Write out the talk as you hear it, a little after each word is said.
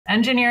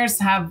engineers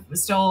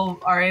still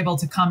are able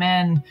to come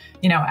in,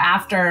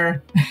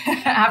 after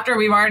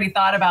we've already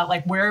thought about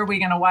like, where are we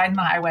going to widen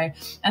the highway?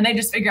 And they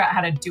just figure out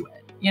how to do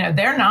it.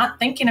 They're not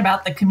thinking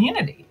about the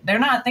community. They're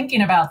not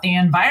thinking about the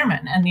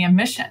environment and the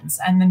emissions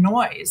and the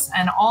noise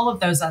and all of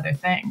those other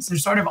things.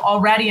 There's sort of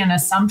already an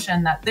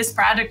assumption that this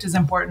project is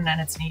important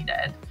and it's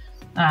needed.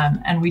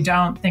 And we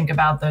don't think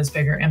about those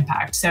bigger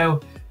impacts.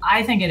 So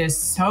I think it is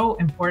so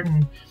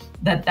important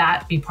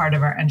that be part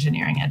of our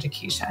engineering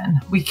education.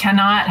 We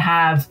cannot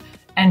have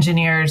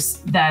engineers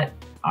that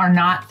are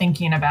not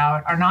thinking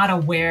about, are not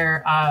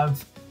aware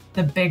of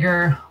the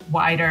bigger,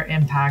 wider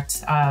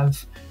impact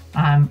of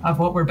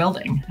what we're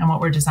building and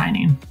what we're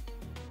designing.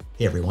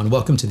 Hey everyone,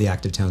 welcome to the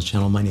Active Towns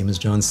channel. My name is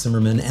John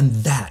Simmerman, and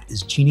that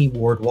is Jeanie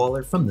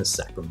Ward-Waller from the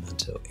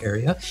Sacramento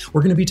area.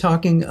 We're going to be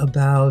talking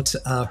about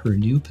her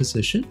new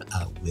position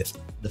with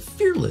the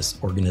Fearless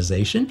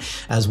organization,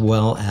 as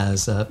well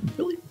as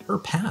really her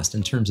past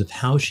in terms of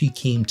how she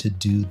came to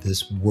do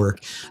this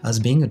work as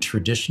being a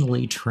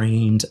traditionally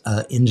trained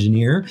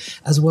engineer,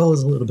 as well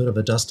as a little bit of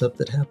a dust-up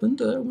that happened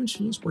when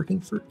she was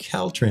working for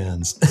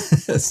Caltrans.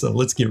 So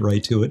let's get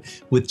right to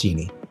it with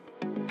Jeanie.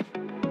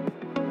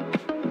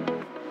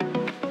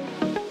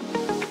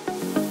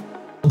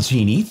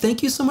 Jeanie,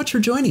 thank you so much for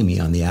joining me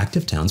on the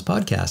Active Towns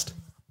podcast.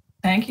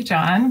 Thank you,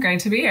 John.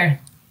 Great to be here.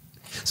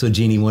 So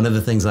Jeanie, one of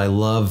the things I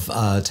love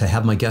to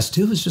have my guests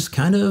do is just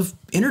kind of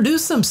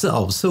introduce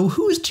themselves. So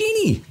who is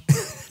Jeanie?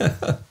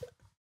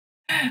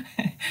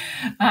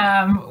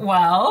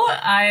 Well,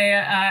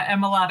 I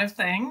am a lot of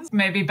things,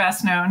 maybe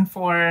best known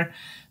for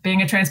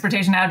being a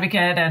transportation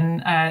advocate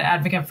and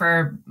advocate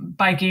for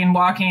biking,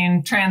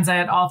 walking,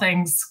 transit, all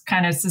things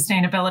kind of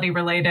sustainability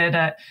related,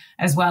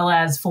 as well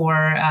as for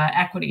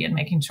equity and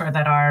making sure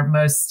that our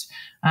most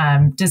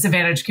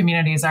disadvantaged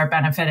communities are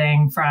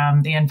benefiting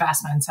from the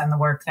investments and the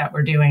work that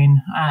we're doing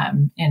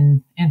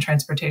in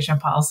transportation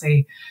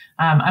policy.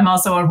 I'm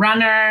also a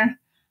runner.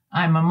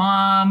 I'm a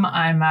mom,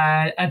 I'm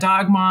a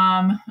dog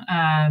mom,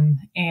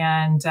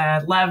 and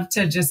love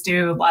to just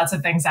do lots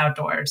of things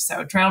outdoors.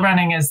 So trail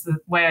running is the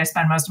way I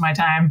spend most of my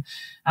time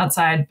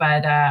outside,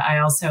 but I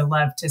also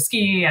love to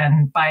ski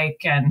and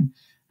bike and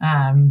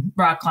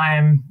rock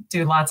climb,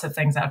 do lots of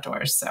things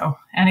outdoors. So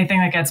anything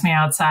that gets me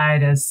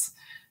outside is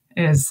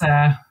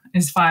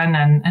fun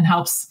and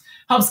helps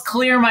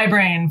clear my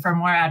brain for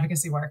more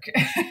advocacy work.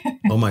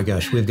 Oh my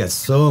gosh, we've got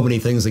so many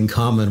things in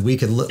common. We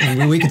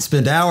could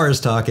spend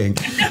hours talking.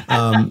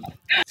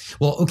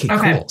 Well, okay,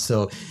 cool.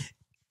 So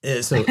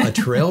a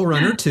trail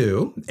runner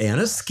too, and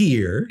a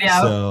skier.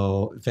 Yep.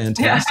 So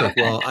fantastic.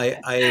 Yeah. Well,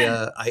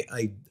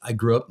 I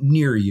grew up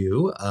near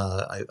you,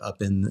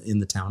 up in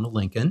the town of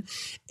Lincoln,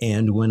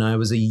 and when I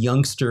was a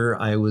youngster,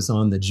 I was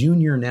on the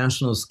Junior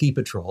National Ski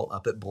Patrol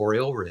up at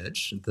Boreal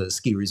Ridge, the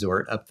ski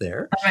resort up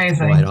there,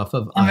 amazing, right off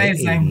of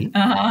amazing.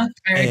 I-80.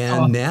 Very and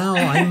cool. Now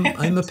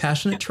I'm a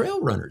passionate trail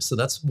runner. So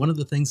that's one of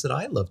the things that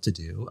I love to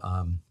do.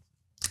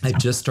 I've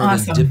just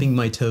started dipping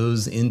my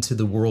toes into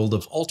the world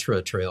of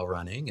ultra trail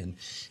running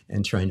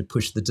and trying to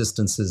push the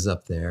distances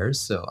up there.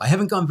 So I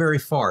haven't gone very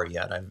far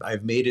yet.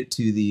 I've made it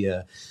to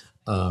the,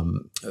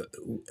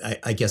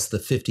 I guess the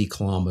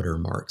 50-kilometer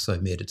mark. So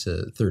I've made it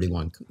to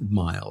 31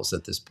 miles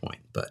at this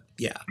point. But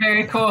yeah.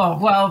 Very cool.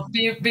 Well,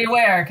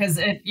 beware, because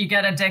you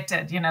get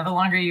addicted. The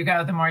longer you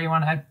go, the more you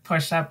want to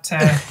push up to,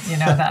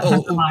 that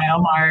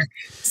 100-mile mark.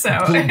 So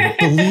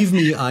believe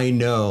me, I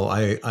know.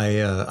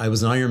 I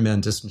was an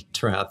Ironman distance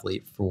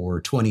triathlete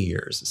for 20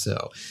 years.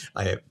 So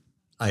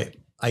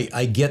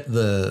I get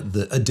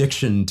the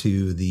addiction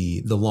to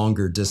the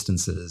longer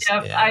distances.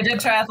 Yep, and I did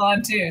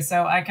triathlon too,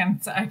 so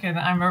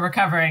I'm a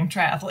recovering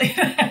triathlete.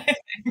 I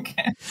think.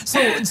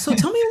 So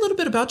tell me a little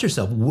bit about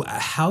yourself.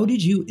 How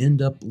did you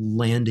end up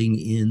landing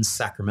in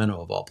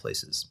Sacramento of all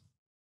places?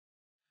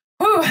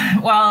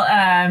 Well,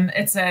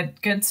 it's a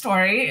good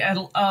story,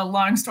 a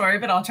long story,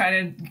 but I'll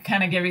try to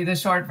kind of give you the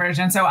short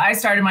version. So I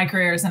started my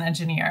career as an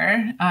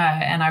engineer,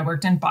 and I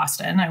worked in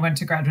Boston. I went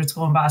to graduate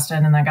school in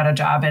Boston, and I got a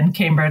job in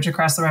Cambridge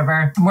across the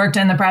river. Worked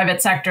in the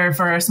private sector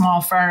for a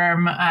small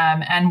firm,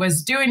 and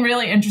was doing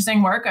really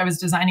interesting work. I was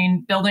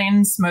designing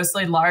buildings,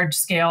 mostly large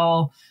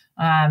scale,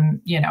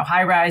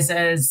 high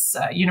rises,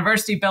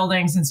 university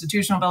buildings,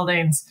 institutional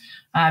buildings.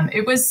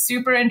 It was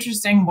super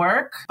interesting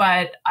work,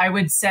 but I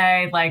would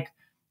say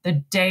the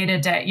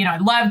day-to-day, I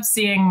loved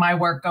seeing my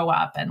work go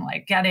up and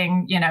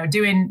getting,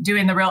 doing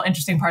the real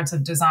interesting parts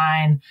of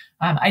design.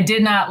 I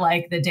did not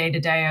like the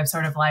day-to-day of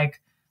sort of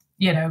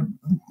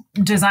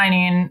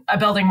designing a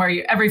building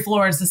where every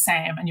floor is the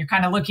same and you're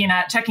kind of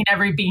checking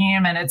every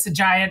beam and it's a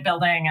giant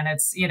building and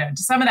it's,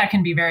 some of that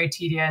can be very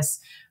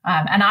tedious.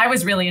 And I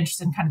was really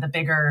interested in kind of the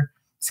bigger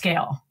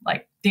scale,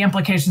 like the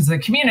implications of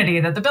the community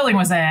that the building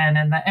was in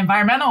and the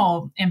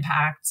environmental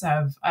impacts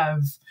of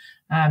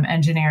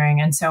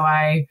engineering. And so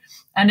I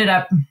ended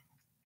up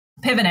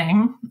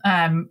pivoting,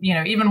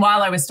 even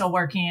while I was still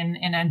working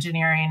in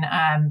engineering,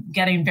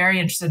 getting very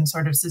interested in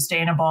sort of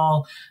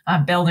sustainable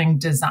building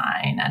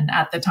design. And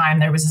at the time,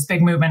 there was this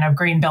big movement of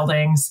green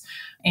buildings.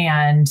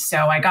 And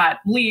so I got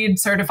LEED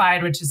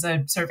certified, which is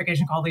a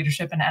certification called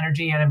Leadership in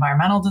Energy and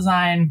Environmental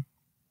Design.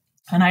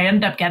 And I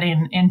ended up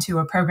getting into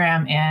a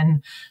program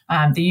in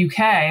the UK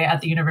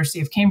at the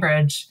University of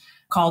Cambridge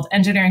called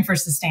Engineering for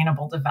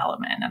Sustainable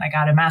Development. And I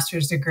got a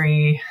master's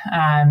degree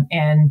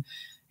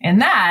in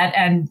that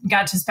and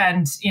got to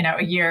spend,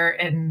 a year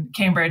in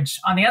Cambridge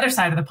on the other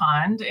side of the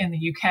pond in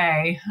the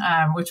UK,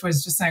 which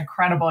was just an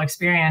incredible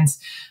experience.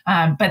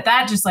 But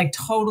that just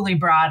totally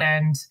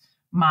broadened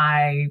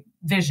my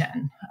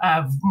vision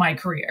of my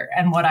career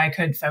and what I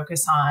could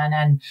focus on.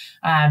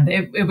 And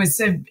it was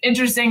an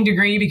interesting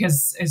degree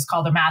because it's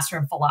called a Master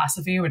of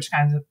Philosophy, which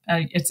kind of,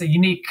 it's a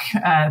unique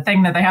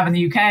thing that they have in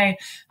the UK.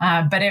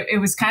 But it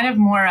was kind of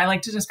more, I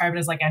like to describe it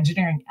as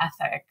engineering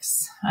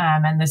ethics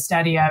and the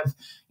study of,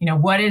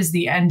 what is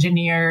the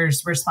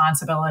engineer's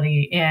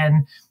responsibility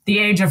in the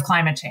age of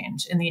climate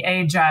change, in the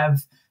age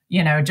of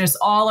just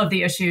all of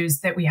the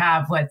issues that we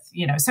have with,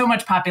 so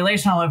much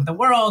population all over the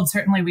world.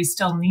 Certainly, we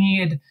still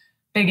need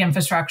big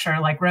infrastructure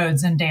like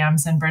roads and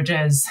dams and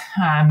bridges,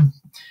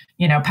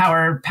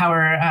 power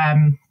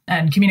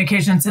and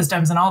communication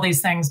systems and all these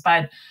things.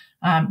 But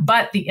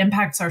the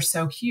impacts are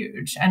so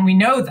huge. And we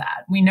know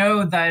that. We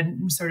know the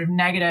sort of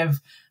negative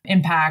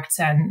impacts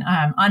and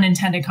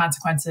unintended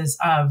consequences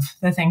of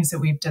the things that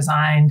we've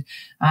designed.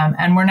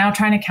 And we're now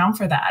trying to account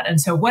for that.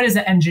 And so what is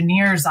an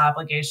engineer's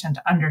obligation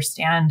to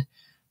understand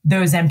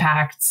those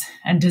impacts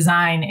and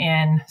design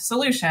in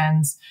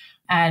solutions?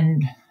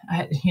 And,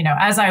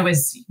 as I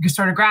was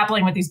sort of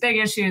grappling with these big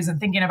issues and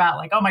thinking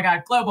about oh my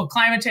God, global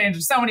climate change,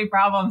 there's so many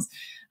problems,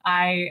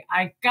 I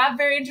got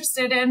very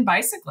interested in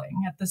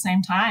bicycling at the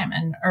same time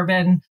and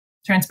urban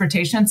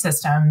transportation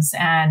systems.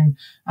 And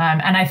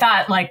I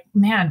thought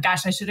man,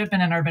 gosh, I should have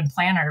been an urban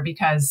planner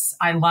because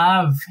I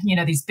love,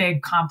 these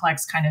big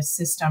complex kind of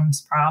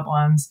systems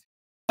problems.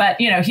 But,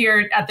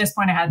 here at this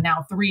point, I had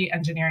now 3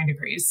 engineering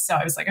degrees. So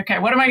I was like, okay,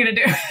 what am I going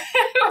to do?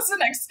 What's the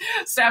next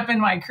step in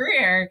my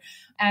career?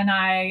 And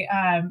I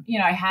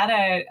had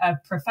a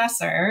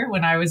professor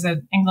when I was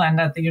in England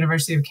at the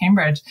University of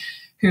Cambridge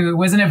who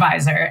was an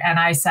advisor. And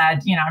I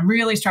said, I'm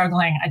really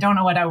struggling. I don't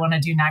know what I want to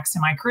do next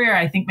in my career.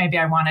 I think maybe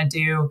I want to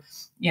do,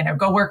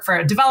 go work for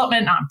a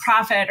development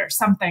nonprofit or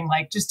something,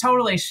 just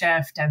totally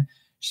shift. And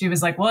she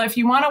was like, well, if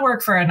you want to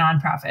work for a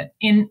nonprofit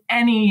in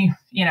any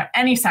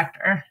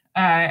sector,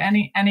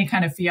 any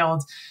kind of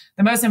field,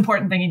 the most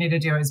important thing you need to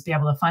do is be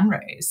able to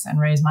fundraise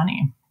and raise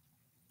money.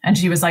 And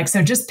she was like,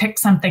 so just pick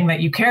something that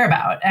you care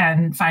about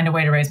and find a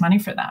way to raise money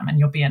for them and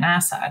you'll be an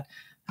asset.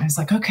 I was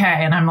like,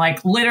 okay. And I'm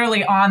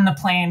literally on the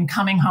plane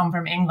coming home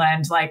from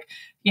England,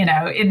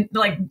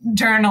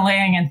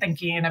 journaling and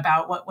thinking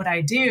about what would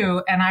I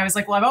do? And I was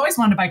like, well, I've always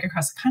wanted to bike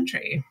across the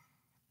country.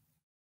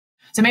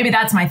 So maybe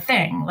that's my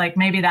thing.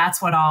 Maybe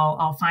that's what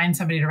I'll find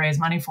somebody to raise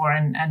money for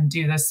and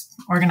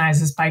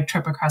organize this bike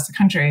trip across the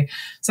country.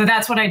 So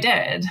that's what I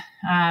did.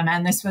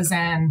 And this was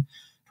in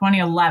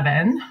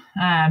 2011.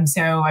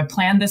 So I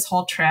planned this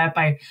whole trip.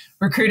 I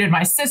recruited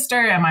my sister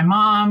and my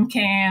mom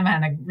came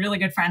and a really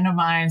good friend of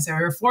mine. So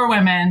we were 4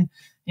 women,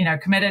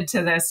 committed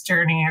to this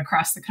journey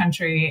across the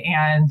country.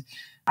 And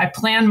I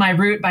planned my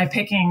route by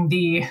picking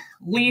the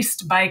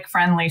least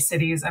bike-friendly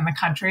cities in the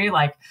country,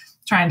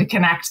 trying to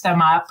connect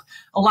them up.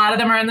 A lot of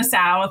them are in the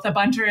South, a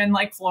bunch are in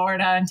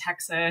Florida and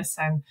Texas.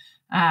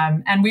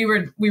 And we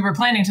were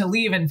planning to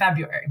leave in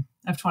February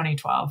of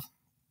 2012.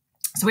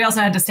 So we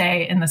also had to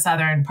stay in the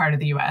southern part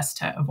of the U.S.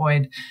 to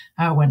avoid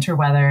winter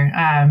weather.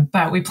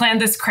 But we planned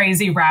this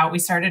crazy route. We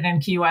started in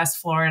Key West,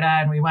 Florida,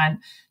 and we went,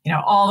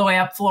 all the way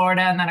up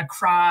Florida and then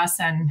across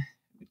and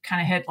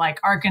kind of hit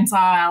Arkansas,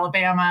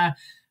 Alabama,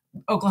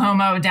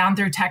 Oklahoma, down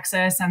through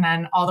Texas, and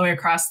then all the way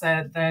across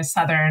the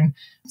southern,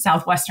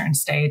 southwestern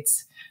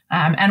states.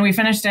 And we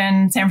finished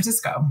in San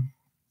Francisco.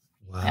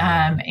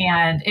 Wow.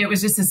 And it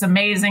was just this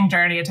amazing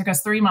journey. It took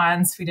us 3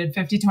 months. We did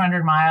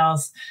 5,200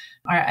 miles.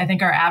 I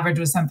think our average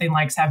was something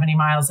like 70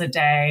 miles a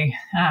day.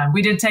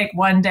 We did take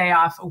 1 day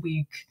off a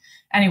week.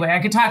 Anyway, I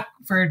could talk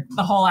for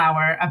the whole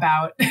hour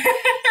about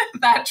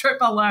that trip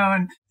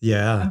alone.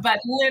 Yeah.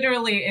 But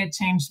literally it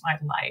changed my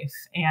life.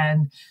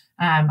 And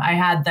I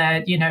had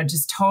the,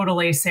 just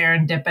totally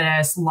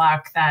serendipitous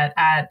luck that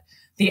at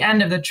the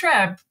end of the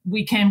trip,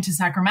 we came to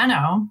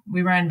Sacramento.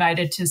 We were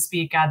invited to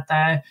speak at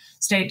the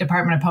State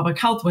Department of Public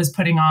Health was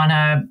putting on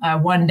a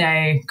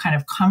 1-day kind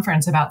of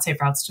conference about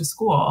safe routes to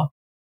school.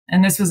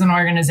 And this was an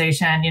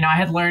organization, I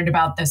had learned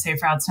about the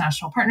Safe Routes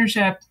National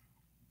Partnership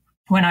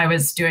when I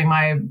was doing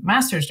my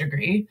master's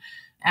degree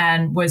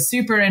and was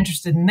super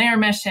interested in their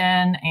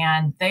mission.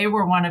 And they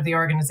were one of the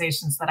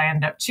organizations that I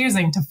ended up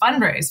choosing to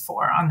fundraise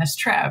for on this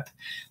trip,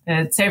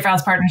 the Safe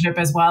Routes Partnership,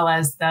 as well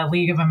as the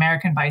League of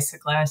American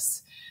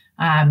Bicyclists.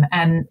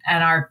 And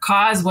our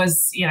cause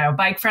was,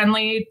 bike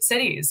friendly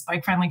cities,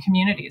 bike friendly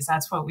communities.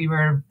 That's what we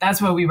were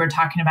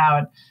talking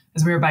about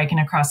as we were biking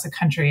across the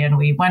country. And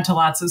we went to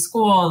lots of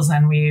schools,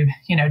 and we,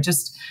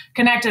 just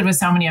connected with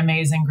so many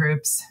amazing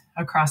groups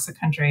across the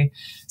country.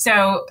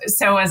 So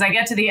as I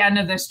get to the end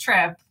of this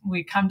trip,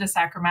 we come to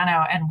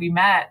Sacramento, and we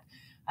met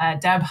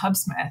Deb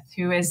Hubsmith,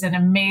 who is an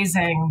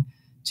amazing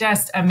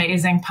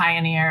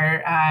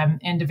pioneer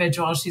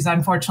individual. She's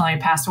unfortunately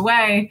passed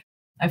away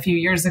a few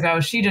years ago.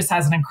 She just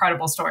has an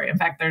incredible story. In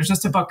fact, there's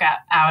just a book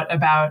out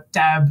about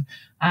Deb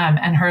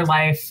and her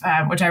life,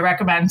 which I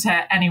recommend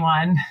to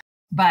anyone.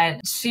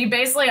 But she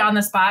basically on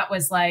the spot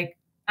was like,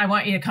 I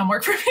want you to come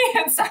work for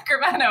me in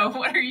Sacramento.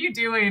 What are you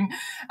doing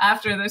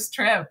after this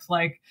trip?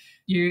 Like,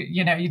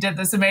 you did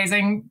this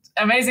amazing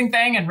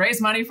thing and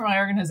raised money for my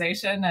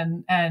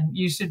organization, and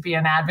you should be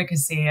in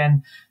advocacy.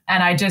 And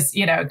I just,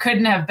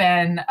 couldn't have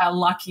been a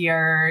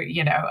luckier,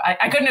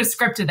 I couldn't have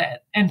scripted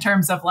it in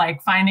terms of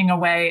like finding a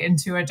way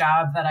into a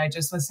job that I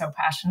just was so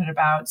passionate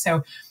about.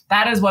 So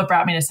that is what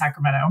brought me to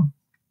Sacramento.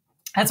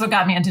 That's what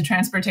got me into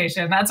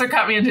transportation. That's what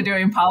got me into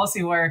doing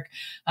policy work.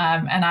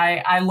 And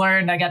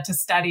I got to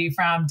study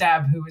from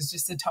Deb, who was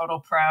just a total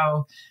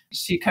pro.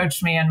 She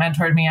coached me and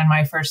mentored me in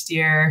my first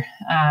year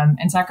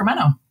in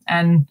Sacramento.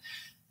 And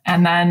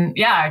then,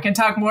 I can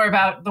talk more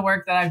about the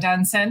work that I've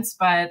done since,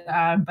 but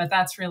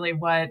that's really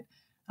what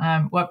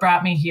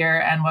brought me here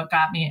and what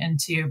got me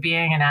into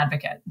being an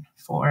advocate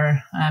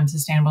for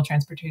sustainable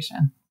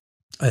transportation.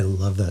 I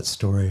love that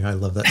story.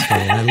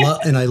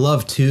 And I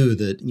love too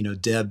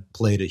that, Deb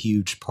played a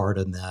huge part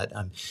in that.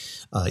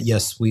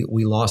 Yes,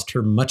 we lost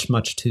her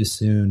much too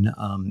soon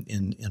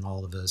in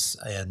all of this.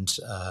 And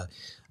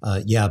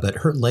but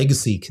her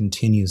legacy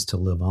continues to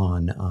live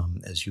on,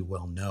 as you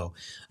well know,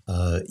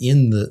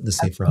 in the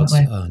Safe Routes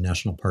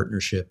National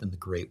Partnership and the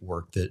great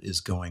work that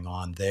is going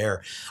on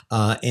there.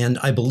 And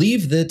I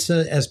believe that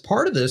as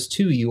part of this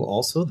too, you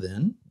also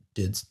then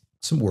did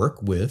some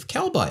work with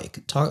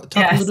CalBike. Talk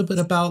a little bit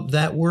about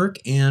that work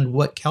and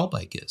what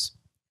CalBike is.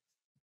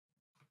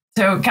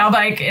 So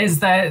CalBike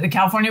is the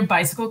California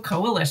Bicycle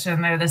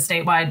Coalition. They're the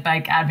statewide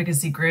bike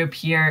advocacy group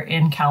here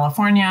in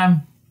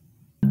California.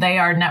 They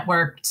are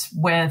networked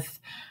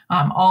with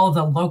all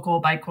the local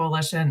bike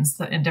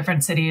coalitions in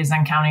different cities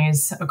and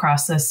counties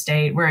across the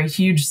state. We're a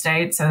huge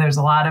state, so there's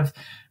a lot of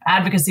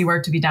advocacy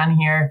work to be done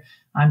here.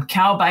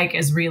 CalBike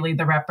is really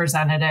the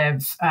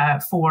representative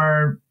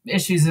for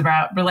issues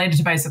related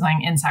to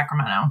bicycling in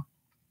Sacramento.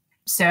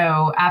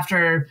 So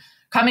after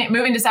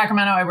moving to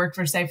Sacramento, I worked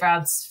for Safe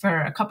Routes for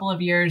a couple of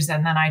years,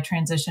 and then I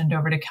transitioned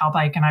over to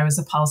CalBike, and I was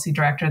a policy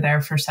director there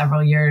for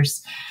several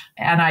years.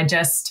 And I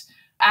just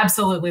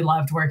absolutely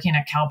loved working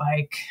at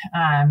CalBike.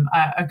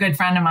 A good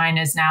friend of mine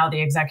is now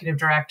the executive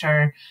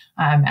director.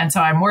 And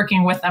so I'm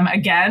working with them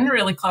again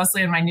really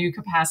closely in my new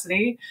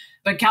capacity.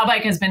 But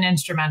CalBike has been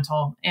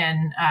instrumental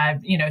in,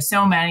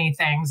 so many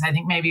things. I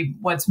think maybe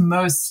what's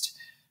most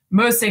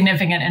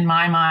significant in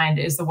my mind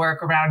is the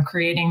work around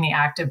creating the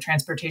active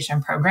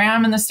transportation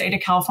program in the state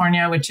of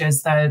California, which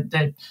is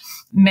the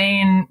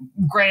main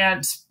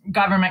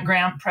government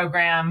grant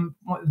program,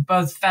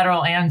 both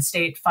federal and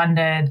state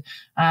funded,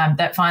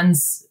 that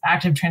funds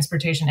active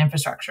transportation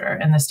infrastructure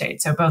in the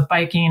state. So both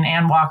biking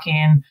and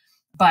walking,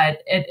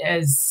 but it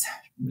is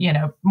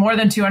more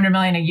than $200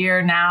 million a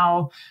year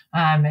now.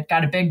 It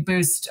got a big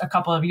boost a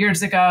couple of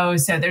years ago.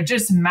 So they're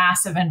just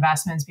massive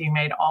investments being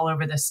made all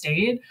over the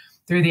state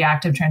through the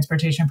active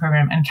transportation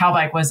program. And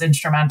CalBike was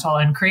instrumental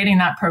in creating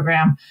that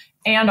program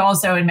and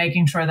also in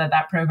making sure that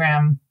that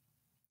program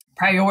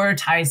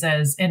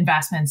prioritizes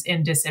investments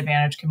in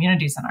disadvantaged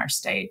communities in our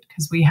state,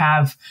 because we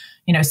have,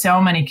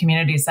 so many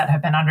communities that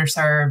have been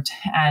underserved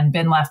and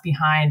been left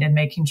behind in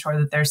making sure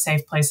that there's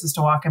safe places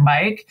to walk and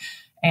bike.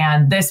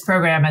 And this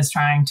program is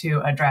trying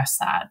to address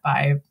that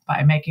by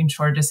making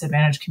sure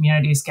disadvantaged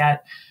communities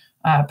get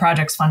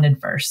projects funded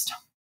first.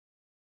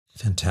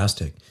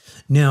 Fantastic.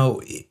 Now,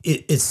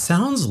 it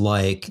sounds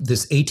like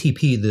this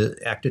ATP, the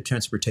Active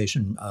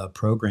Transportation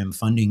Program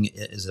funding,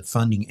 is a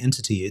funding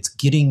entity.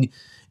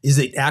 Is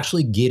it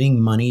actually getting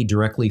money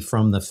directly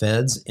from the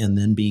feds and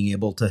then being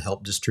able to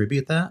help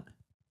distribute that?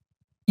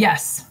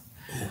 Yes.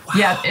 Wow.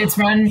 Yeah, it's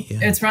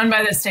run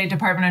by the State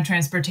Department of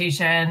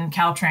Transportation,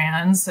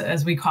 Caltrans,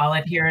 as we call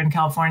it here in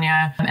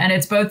California, and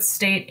it's both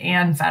state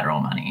and federal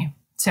money.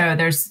 So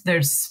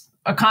there's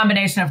a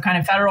combination of kind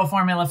of federal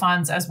formula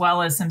funds as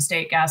well as some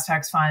state gas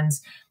tax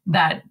funds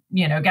that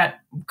get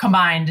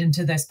combined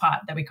into this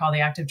pot that we call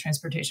the Active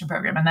Transportation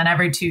Program. And then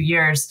every 2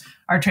 years,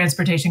 our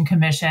Transportation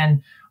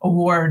Commission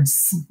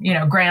awards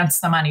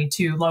grants the money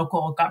to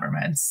local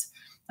governments,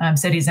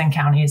 cities and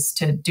counties,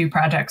 to do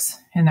projects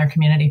in their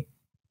community.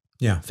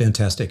 Yeah,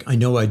 fantastic. I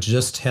know I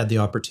just had the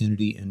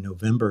opportunity in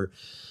November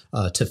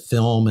to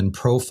film and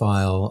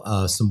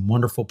profile some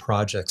wonderful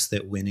projects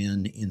that went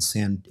in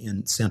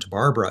Santa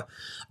Barbara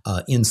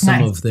in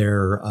some of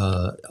their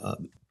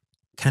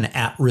kind of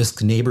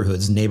at-risk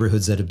neighborhoods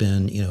that have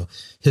been,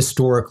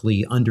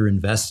 historically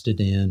underinvested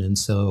in. And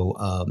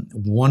so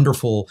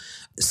wonderful,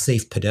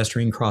 safe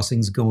pedestrian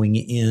crossings going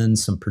in,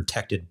 some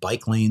protected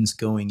bike lanes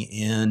going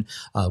in,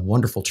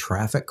 wonderful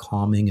traffic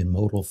calming and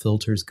modal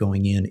filters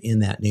going in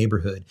that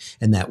neighborhood.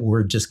 And that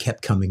word just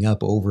kept coming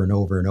up over and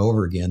over and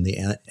over again,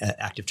 the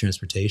active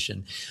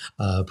transportation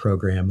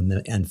program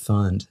and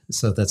fund.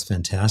 So that's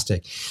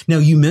fantastic. Now,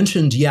 you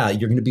mentioned, you're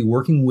going to be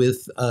working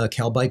with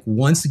CalBike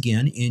once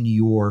again in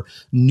your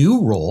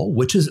new role,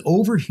 which is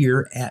over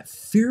here at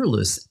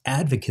Fearless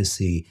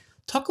Advocacy.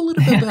 Talk a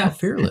little bit about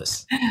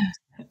Fearless.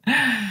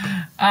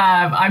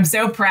 I'm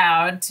so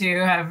proud to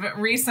have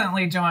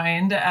recently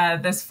joined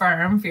this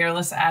firm,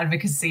 Fearless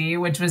Advocacy,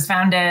 which was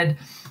founded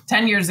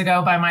 10 years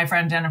ago by my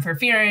friend Jennifer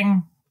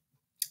Fearing.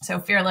 So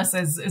Fearless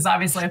is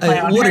obviously a play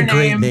on what her a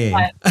great name.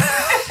 But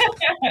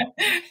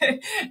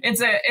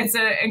it's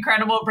an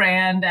incredible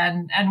brand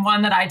and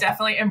one that I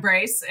definitely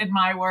embrace in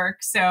my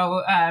work.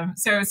 So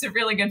it's a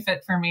really good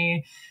fit for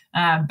me.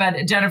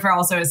 But Jennifer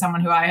also is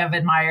someone who I have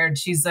admired.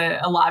 She's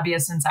a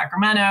lobbyist in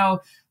Sacramento,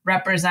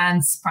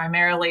 represents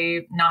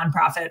primarily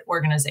nonprofit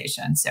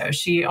organizations. So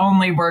she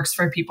only works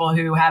for people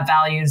who have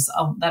values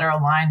that are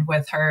aligned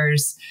with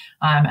hers.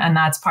 And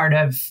that's part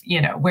of,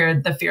 where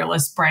the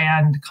Fearless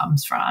brand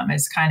comes from,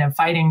 is kind of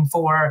fighting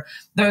for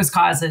those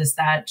causes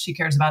that she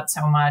cares about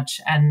so much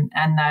and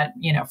that,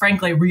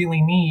 frankly,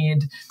 really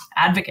need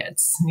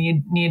advocates,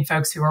 need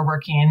folks who are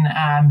working,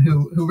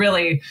 who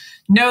really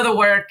know the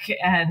work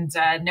and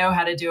know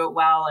how to do it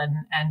well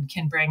and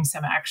can bring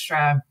some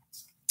extra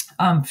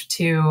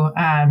to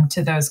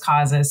those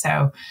causes.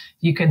 So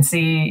you can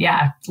see,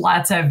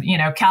 lots of,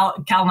 Cal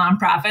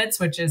Nonprofits,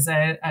 which is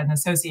an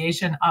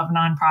association of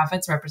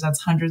nonprofits,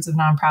 represents hundreds of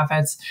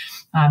nonprofits,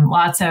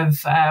 lots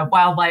of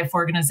wildlife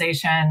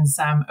organizations,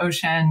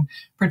 ocean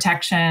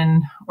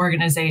protection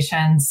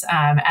organizations.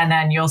 And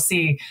then you'll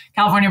see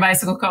California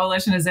Bicycle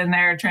Coalition is in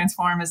there,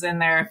 Transform is in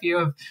there, a few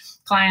of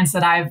clients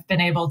that I've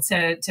been able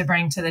to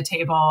bring to the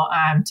table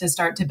to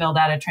start to build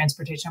out a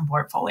transportation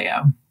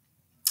portfolio.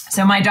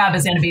 So my job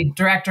is going to be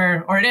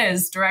Director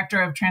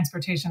of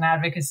Transportation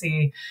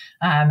Advocacy.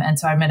 And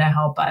so I'm going to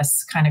help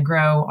us kind of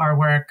grow our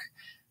work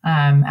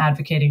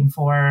advocating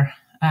for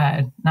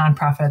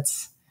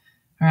nonprofits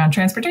around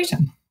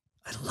transportation.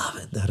 I love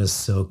it. That is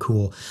so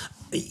cool.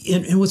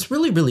 And what's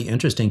really, really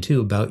interesting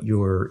too about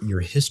your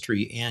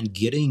history and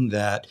getting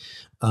that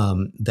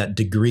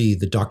degree,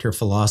 the Doctor of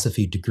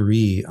Philosophy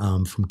degree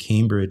from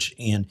Cambridge,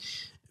 and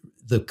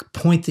the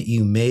point that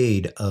you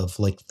made of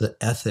like the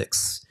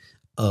ethics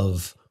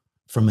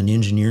from an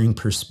engineering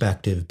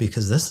perspective,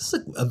 because this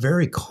is a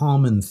very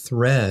common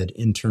thread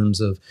in terms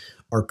of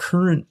our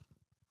current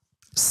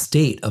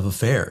state of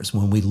affairs.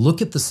 When we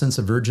look at the sense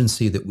of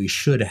urgency that we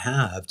should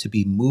have to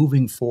be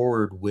moving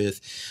forward with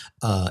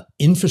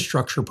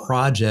infrastructure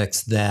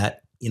projects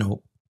that,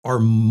 are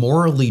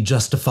morally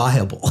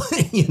justifiable,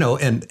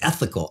 and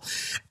ethical.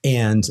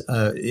 And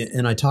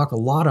I talk a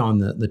lot on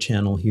the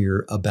channel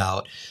here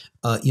about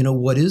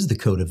what is the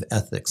code of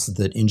ethics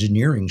that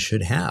engineering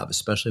should have,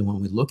 especially when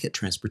we look at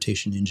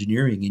transportation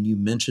engineering. And you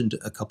mentioned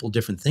a couple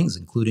different things,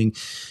 including,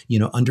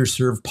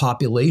 underserved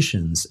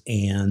populations.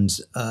 And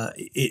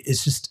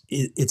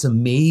it's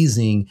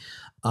amazing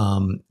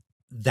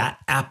that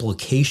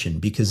application,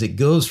 because it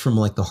goes from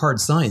like the hard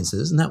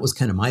sciences, and that was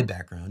kind of my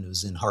background. It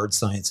was in hard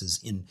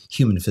sciences in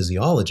human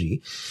physiology.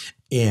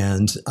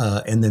 And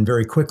then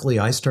very quickly,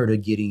 I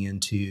started getting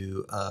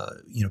into,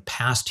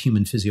 past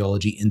human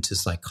physiology into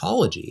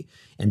psychology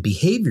and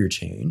behavior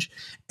change.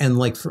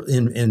 And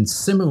and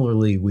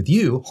similarly with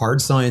you, hard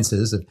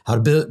sciences of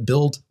how to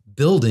build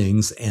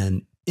buildings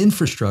and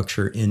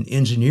infrastructure in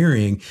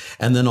engineering.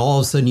 And then all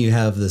of a sudden you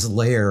have this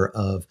layer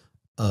of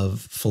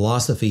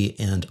philosophy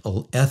and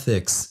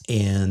ethics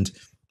and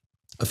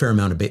a fair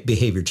amount of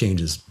behavior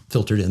changes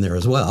filtered in there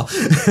as well.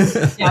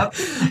 Yep.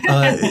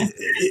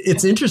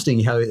 It's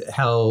interesting how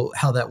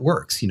that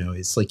works.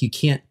 It's like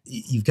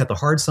you've got the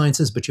hard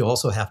sciences, but you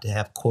also have to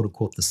have quote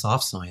unquote the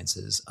soft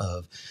sciences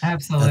of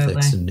Absolutely.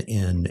 ethics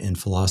and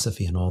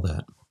philosophy and all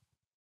that.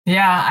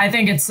 Yeah, I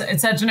think it's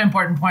such an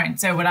important point.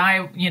 So when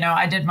I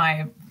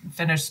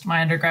finished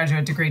my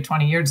undergraduate degree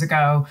 20 years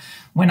ago,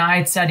 when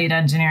I studied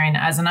engineering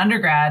as an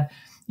undergrad,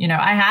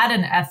 I had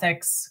an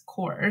ethics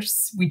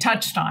course. We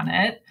touched on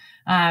it.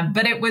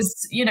 But it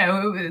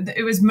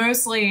was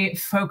mostly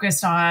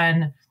focused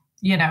on,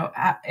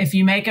 if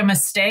you make a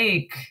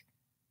mistake,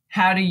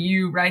 how do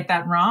you right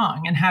that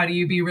wrong? And how do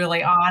you be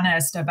really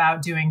honest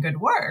about doing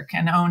good work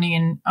and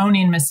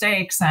owning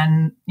mistakes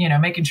and,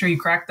 making sure you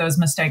correct those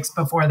mistakes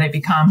before they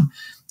become,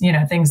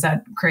 things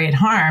that create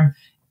harm.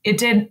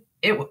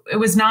 It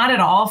was not at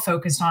all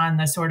focused on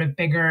the sort of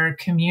bigger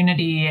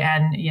community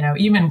and,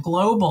 even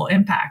global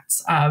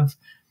impacts of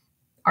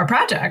our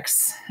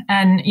projects.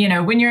 And,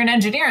 when you're an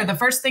engineer, the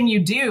first thing you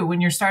do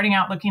when you're starting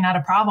out looking at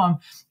a problem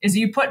is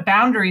you put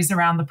boundaries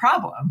around the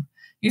problem.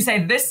 You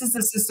say, this is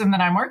the system that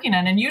I'm working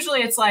in. And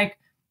usually it's like,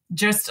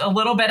 just a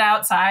little bit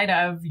outside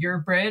of your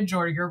bridge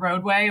or your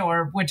roadway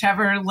or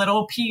whichever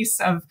little piece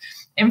of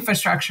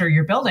infrastructure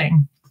you're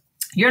building,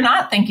 you're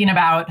not thinking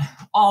about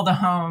all the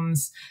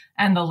homes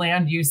and the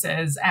land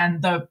uses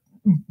and the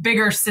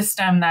bigger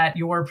system that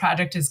your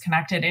project is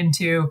connected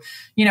into.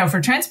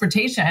 For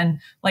transportation,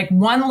 like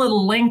one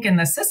little link in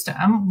the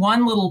system,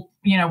 one little,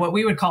 what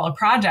we would call a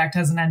project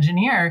as an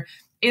engineer,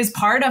 is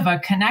part of a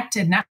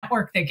connected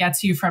network that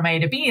gets you from A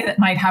to B that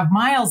might have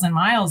miles and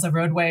miles of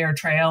roadway or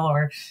trail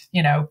or,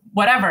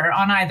 whatever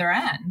on either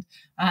end.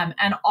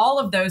 And all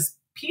of those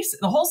pieces,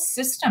 the whole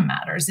system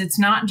matters. It's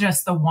not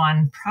just the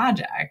one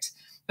project.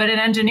 But in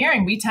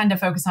engineering, we tend to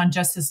focus on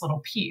just this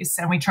little piece,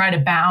 and we try to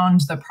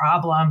bound the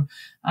problem.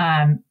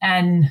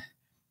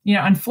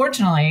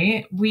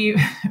 Unfortunately, we've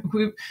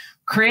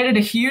created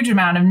a huge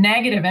amount of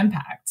negative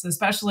impacts,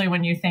 especially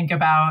when you think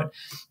about,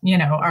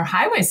 our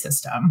highway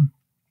system,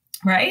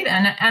 right?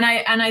 And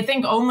I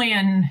think only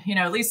in,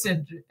 at least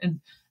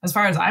as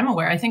far as I'm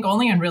aware, I think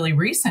only in really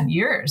recent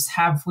years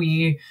have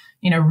we,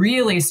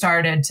 really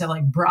started to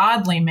like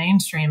broadly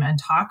mainstream and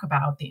talk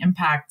about the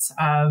impacts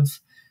of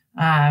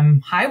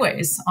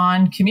highways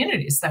on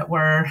communities that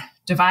were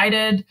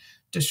divided,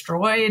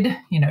 destroyed,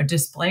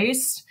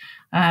 displaced,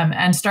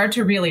 and start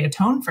to really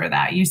atone for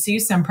that. You see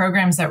some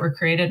programs that were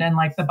created in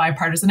like the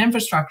bipartisan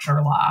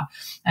infrastructure law,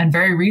 and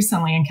very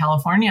recently in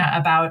California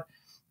about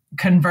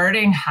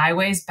converting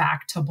highways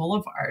back to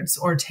boulevards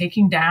or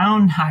taking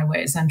down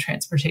highways and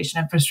transportation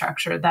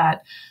infrastructure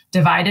that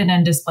divided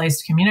and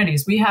displaced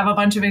communities. We have a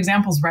bunch of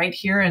examples right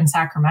here in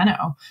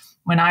Sacramento.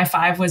 When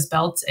I-5 was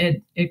built,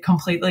 it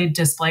completely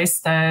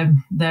displaced the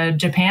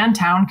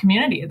Japantown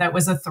community that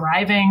was a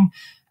thriving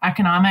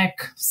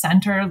economic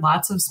center,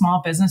 lots of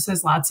small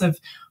businesses, lots of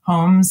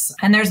homes,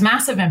 and there's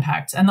massive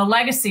impact. And the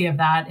legacy of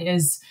that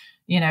is,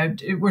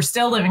 we're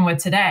still living with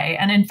today.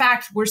 And in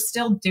fact, we're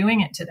still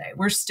doing it today.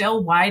 We're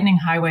still widening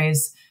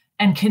highways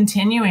and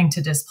continuing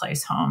to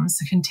displace homes,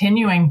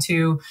 continuing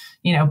to,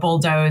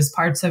 bulldoze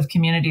parts of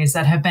communities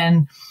that have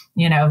been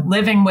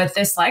living with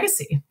this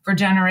legacy for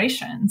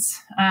generations.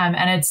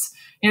 And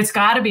it's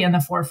got to be in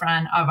the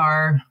forefront of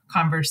our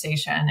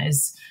conversation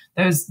is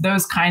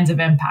those kinds of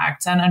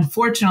impacts. And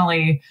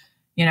unfortunately,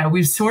 we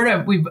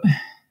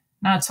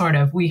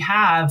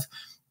have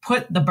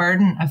put the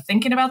burden of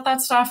thinking about that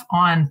stuff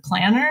on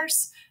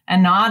planners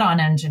and not on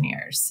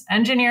engineers.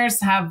 Engineers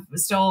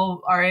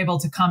are able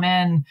to come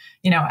in,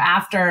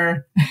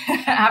 after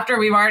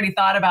we've already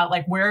thought about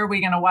like, where are we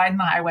going to widen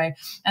the highway?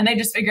 And they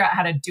just figure out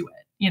how to do it.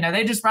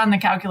 They just run the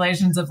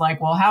calculations of like,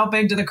 well, how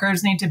big do the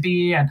curves need to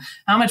be and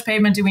how much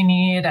pavement do we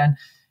need? And,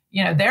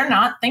 they're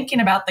not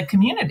thinking about the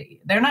community.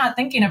 They're not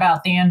thinking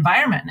about the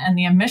environment and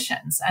the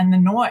emissions and the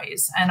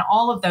noise and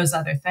all of those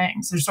other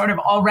things. There's sort of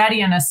already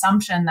an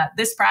assumption that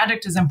this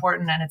project is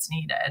important and it's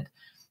needed.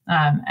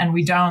 And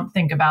we don't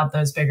think about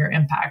those bigger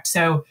impacts.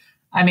 So,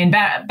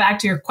 back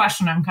to your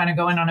question, I'm kind of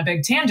going on a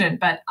big tangent,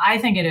 but I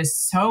think it is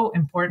so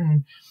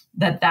important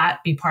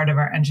that be part of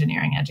our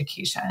engineering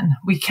education.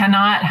 We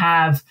cannot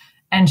have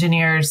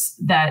engineers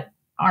that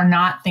are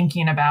not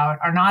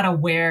are not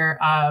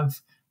aware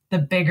of the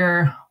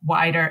bigger,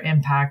 wider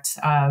impacts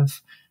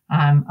of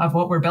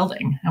what we're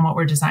building and what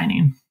we're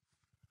designing.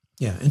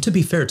 Yeah, and to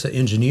be fair to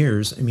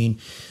engineers,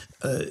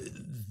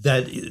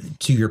 that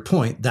to your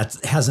point, that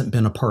hasn't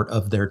been a part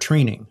of their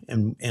training,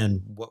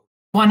 and what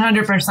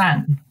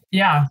 100%.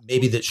 Yeah,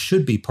 maybe that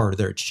should be part of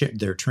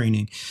their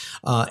training,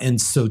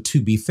 and so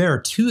to be fair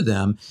to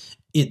them,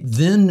 it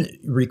then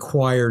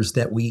requires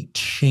that we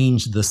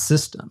change the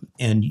system.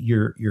 And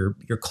your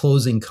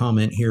closing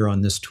comment here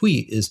on this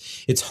tweet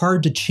is it's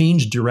hard to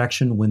change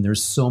direction when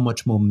there's so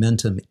much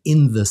momentum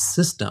in the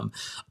system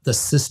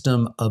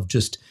of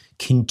just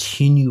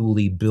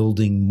continually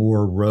building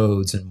more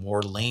roads and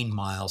more lane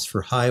miles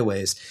for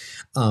highways.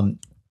 And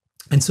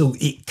so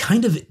it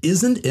kind of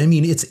isn't,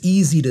 it's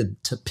easy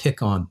to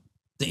pick on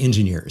the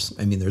engineers.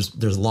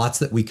 There's lots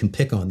that we can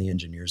pick on the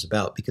engineers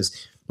about because,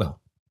 well,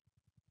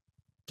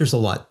 there's a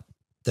lot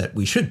that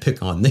we should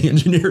pick on the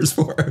engineers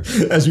for,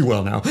 as you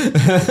well know.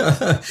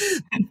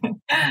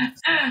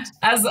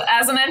 As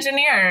an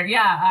engineer,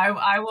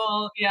 I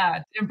will,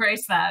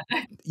 embrace that.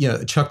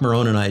 Yeah, Chuck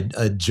Marone and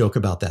I joke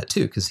about that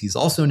too, because he's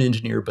also an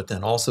engineer, but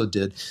then also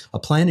did a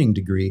planning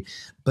degree.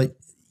 But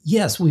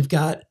yes, we've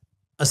got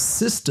a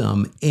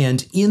system,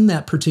 and in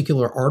that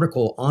particular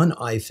article on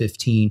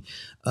I-15,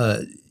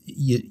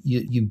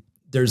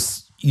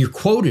 you're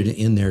quoted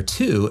in there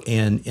too,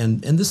 and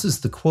this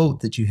is the quote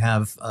that you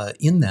have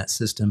in that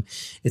system.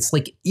 It's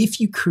like, if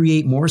you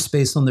create more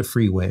space on the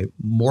freeway,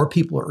 more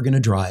people are going to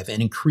drive and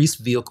increase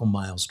vehicle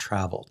miles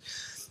traveled.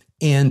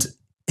 And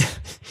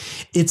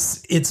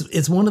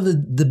it's one of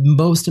the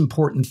most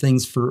important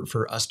things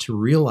for us to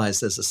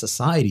realize as a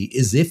society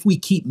is if we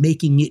keep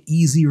making it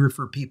easier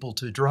for people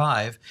to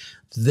drive,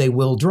 they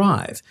will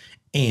drive.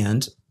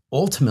 And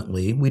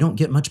ultimately, we don't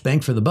get much bang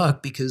for the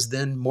buck because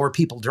then more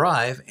people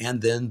drive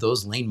and then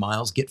those lane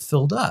miles get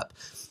filled up.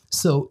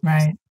 So,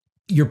 right.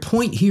 your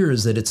point here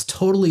is that it's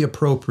totally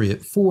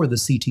appropriate for the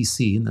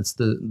CTC, and that's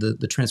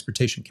the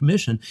Transportation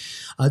Commission,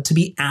 to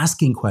be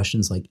asking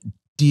questions like,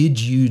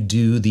 did you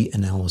do the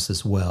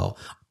analysis well?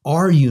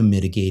 Are you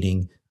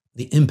mitigating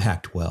the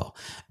impact well?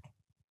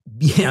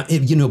 Yeah,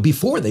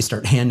 before they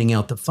start handing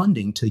out the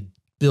funding to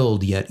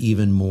build yet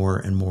even more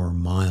and more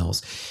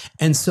miles.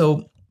 And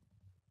so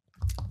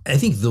I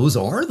think those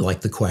are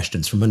like the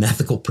questions from an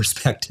ethical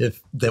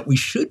perspective that we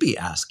should be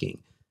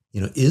asking.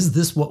 Is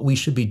this what we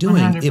should be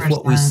doing 100%. If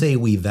what we say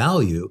we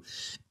value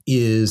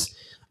is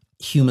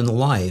human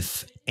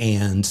life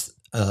and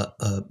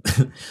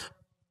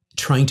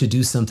trying to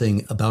do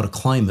something about a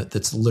climate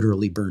that's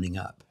literally burning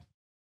up?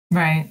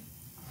 Right.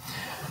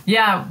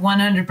 Yeah,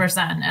 100%.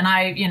 And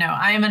I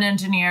am an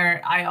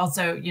engineer. I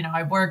also,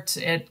 I worked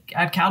at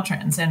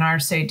Caltrans in our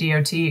state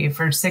DOT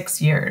for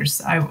 6 years.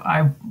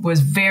 I was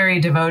very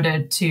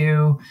devoted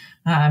to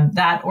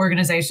that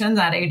organization,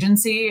 that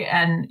agency.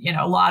 And,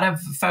 a lot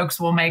of folks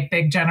will make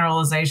big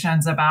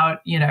generalizations about,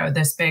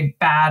 this big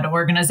bad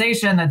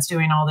organization that's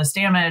doing all this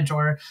damage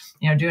or,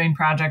 doing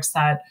projects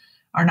that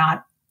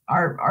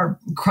are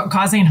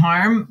causing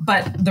harm.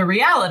 But the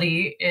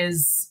reality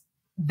is,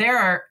 there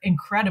are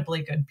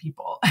incredibly good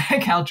people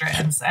at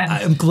Caltrans, and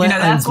I'm glad,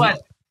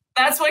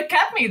 that's what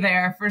kept me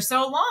there for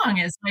so long.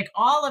 Is like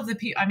all of the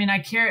people. I mean, I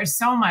care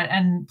so much,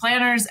 and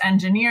planners,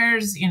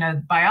 engineers,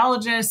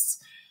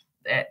 biologists,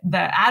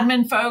 the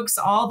admin folks,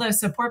 all the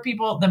support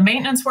people, the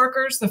maintenance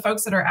workers, the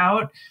folks that are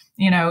out,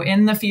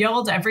 in the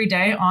field every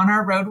day on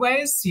our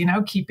roadways,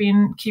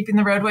 keeping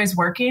the roadways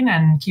working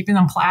and keeping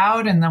them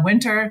plowed in the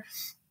winter.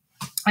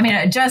 I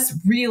mean, just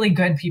really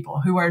good people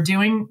who are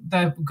doing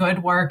the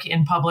good work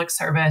in public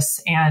service.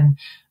 And,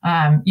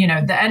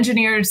 the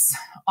engineers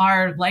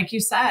are, like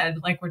you said,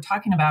 like we're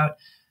talking about,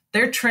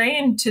 they're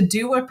trained to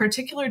do a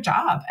particular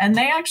job, and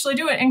they actually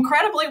do it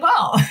incredibly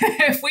well.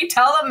 If we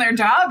tell them their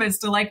job is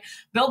to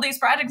build these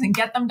projects and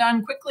get them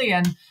done quickly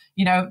and,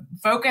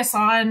 focus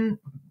on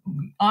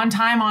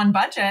time, on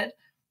budget,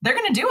 they're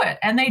going to do it.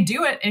 And they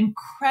do it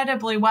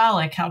incredibly well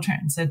at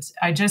Caltrans.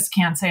 I just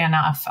can't say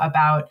enough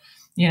about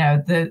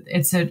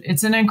it's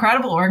an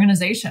incredible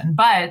organization,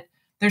 but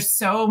there's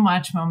so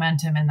much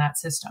momentum in that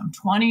system.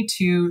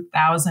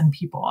 22,000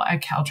 people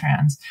at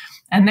Caltrans,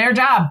 and their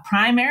job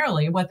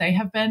primarily, what they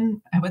have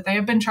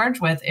been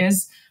charged with,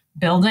 is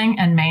building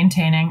and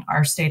maintaining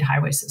our state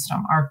highway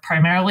system, our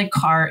primarily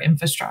car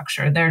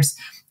infrastructure. There's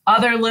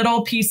other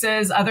little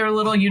pieces, other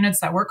little units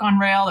that work on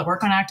rail, that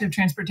work on active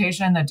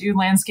transportation, that do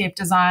landscape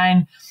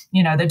design,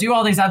 that do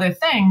all these other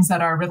things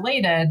that are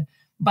related,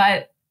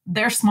 but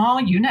they're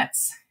small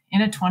units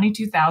in a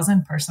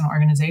 22,000 person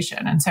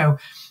organization. And so,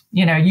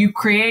 you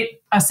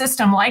create a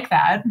system like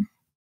that,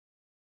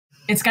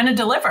 it's going to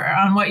deliver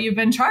on what you've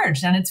been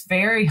charged. And it's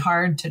very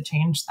hard to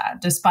change that,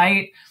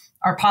 despite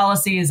our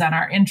policies and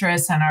our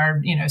interests and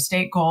our,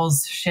 state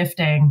goals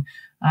shifting.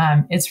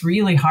 It's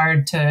really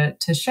hard to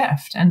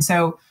shift. And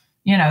so,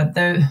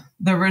 the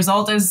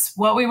result is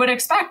what we would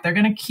expect. They're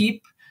going to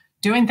keep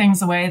doing things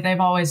the way they've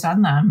always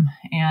done them,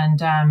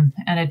 and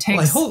it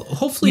takes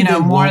hopefully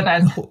more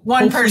than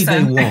one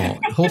person.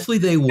 Hopefully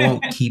they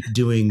won't keep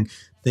doing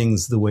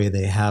things the way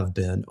they have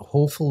been.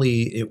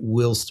 Hopefully it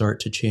will start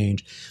to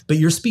change. But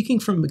you're speaking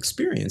from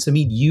experience. I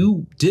mean,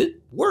 you did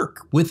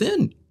work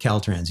within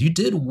Caltrans. You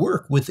did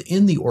work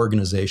within the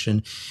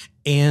organization,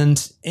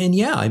 and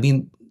yeah, I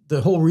mean,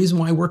 the whole reason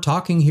why we're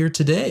talking here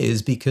today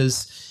is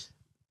because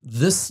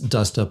this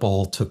dust up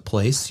all took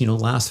place,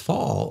 last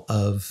fall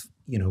of,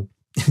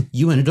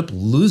 you ended up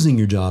losing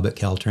your job at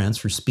Caltrans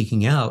for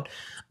speaking out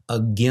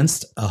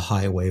against a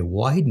highway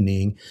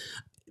widening,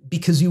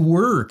 because you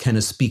were kind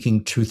of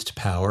speaking truth to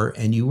power,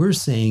 and you were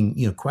saying,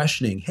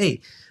 questioning, hey,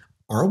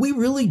 are we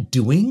really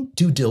doing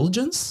due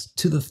diligence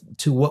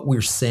to what we're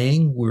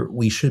saying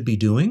we should be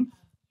doing?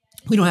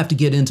 We don't have to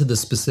get into the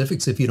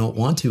specifics if you don't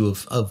want to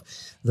of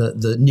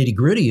the nitty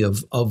gritty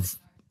of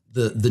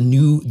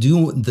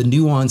the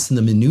nuance and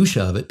the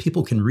minutia of it.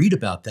 People can read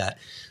about that,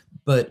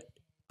 but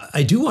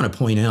I do want to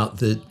point out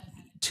that,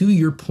 to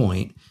your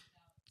point,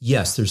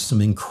 yes, there's some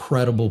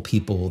incredible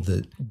people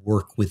that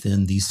work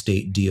within these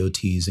state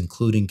DOTs,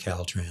 including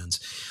Caltrans,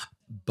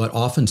 but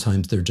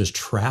oftentimes they're just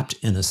trapped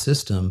in a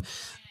system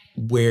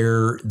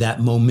where that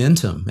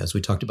momentum, as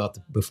we talked about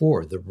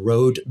before, the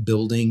road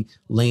building,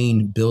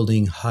 lane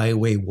building,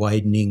 highway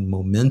widening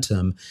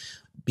momentum,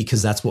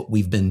 because that's what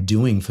we've been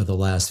doing for the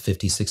last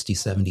 50, 60,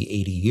 70,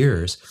 80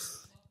 years.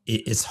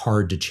 It's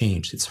hard to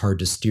change. It's hard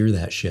to steer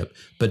that ship,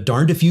 but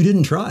darned if you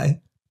didn't try.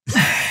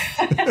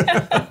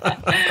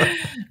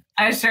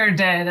 I sure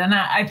did. And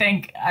I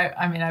think,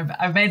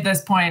 I've made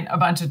this point a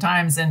bunch of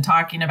times in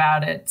talking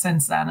about it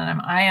since then.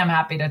 And I am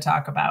happy to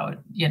talk about,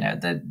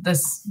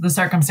 the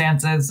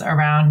circumstances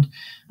around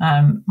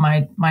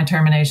my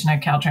termination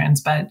at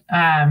Caltrans. But,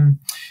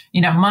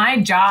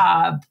 my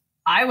job,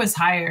 I was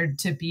hired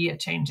to be a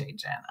change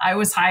agent. I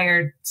was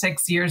hired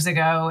 6 years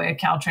ago at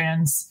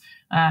Caltrans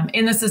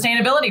in the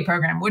sustainability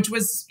program, which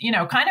was,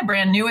 kind of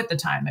brand new at the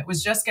time. It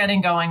was just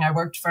getting going. I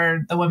worked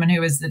for the woman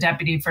who was the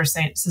deputy for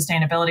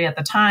sustainability at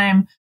the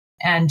time.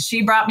 And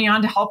she brought me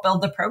on to help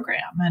build the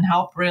program and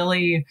help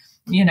really,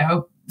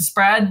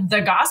 spread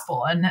the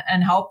gospel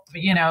and help,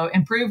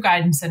 improve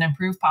guidance and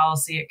improve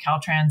policy at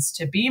Caltrans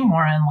to be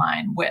more in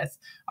line with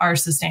our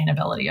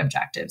sustainability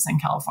objectives in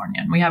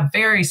California. And we have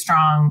very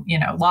strong,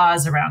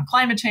 laws around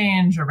climate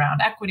change,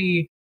 around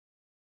equity.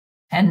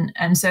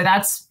 And so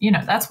that's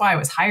why I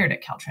was hired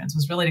at Caltrans,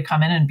 was really to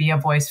come in and be a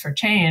voice for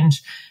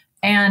change.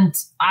 And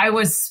I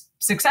was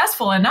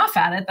successful enough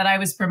at it that I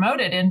was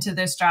promoted into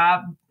this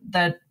job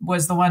that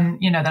was the one,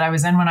 that I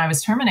was in when I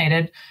was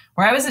terminated,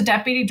 where I was a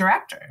deputy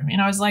director.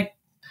 I was like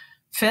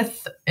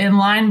fifth in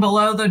line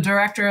below the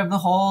director of the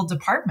whole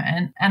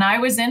department. And I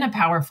was in a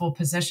powerful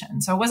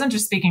position. So it wasn't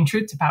just speaking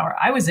truth to power.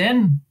 I was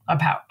in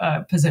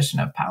a position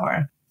of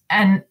power.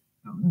 And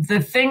the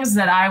things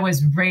that I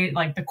was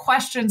like the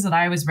questions that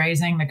I was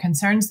raising, the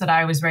concerns that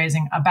I was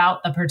raising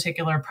about the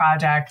particular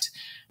project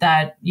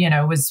that,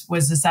 was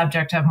the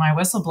subject of my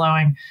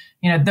whistleblowing,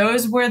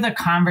 those were the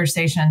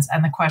conversations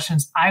and the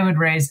questions I would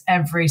raise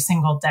every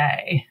single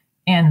day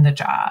in the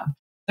job.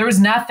 There was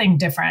nothing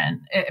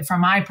different from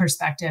my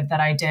perspective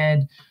that I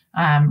did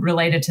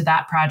related to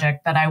that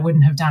project that I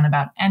wouldn't have done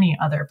about any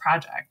other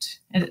project.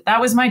 That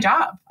was my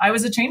job. I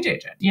was a change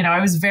agent. I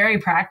was very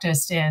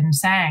practiced in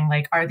saying,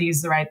 like, are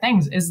these the right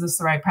things? Is this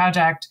the right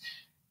project?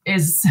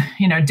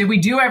 Did we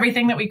do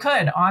everything that we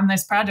could on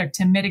this project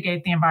to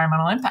mitigate the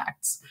environmental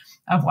impacts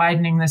of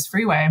widening this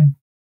freeway?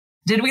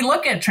 Did we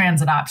look at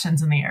transit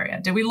options in the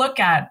area? Did we look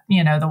at,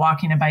 the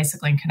walking and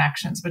bicycling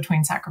connections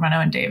between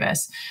Sacramento and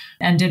Davis?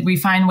 And did we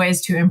find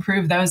ways to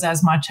improve those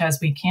as much as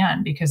we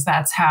can? Because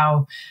that's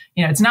how,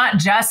 it's not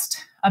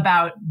just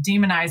about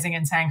demonizing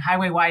and saying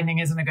highway widening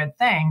isn't a good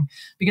thing,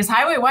 because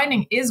highway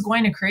widening is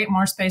going to create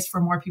more space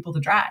for more people to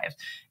drive.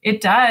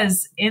 It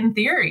does, in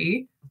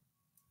theory,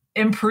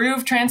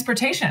 improve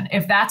transportation,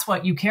 if that's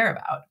what you care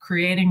about,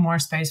 creating more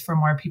space for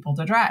more people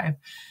to drive.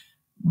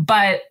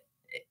 But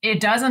it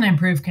doesn't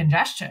improve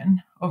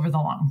congestion over the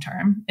long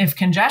term, if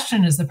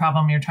congestion is the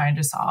problem you're trying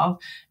to solve.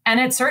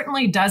 And it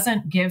certainly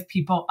doesn't give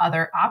people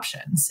other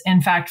options.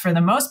 In fact, for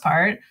the most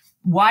part,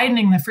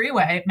 widening the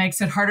freeway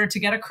makes it harder to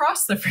get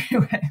across the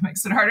freeway. It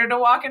makes it harder to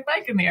walk and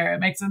bike in the area. It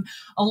makes it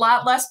a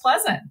lot less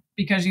pleasant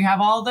because you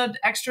have all the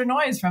extra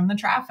noise from the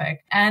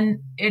traffic. And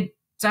it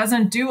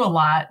doesn't do a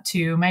lot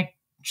to make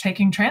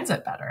taking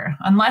transit better,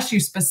 unless you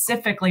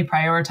specifically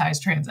prioritize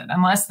transit,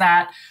 unless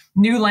that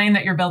new lane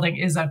that you're building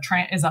is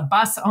a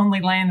bus only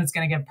lane that's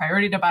going to give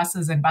priority to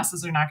buses, and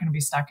buses are not going to be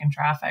stuck in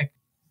traffic.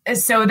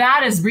 So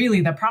that is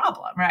really the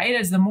problem, right?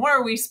 Is the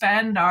more we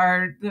spend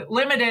our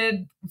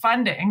limited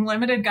funding,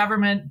 limited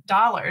government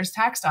dollars,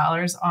 tax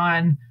dollars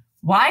on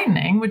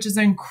widening, which is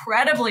an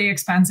incredibly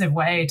expensive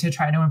way to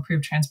try to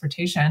improve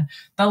transportation,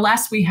 the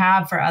less we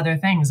have for other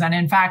things. And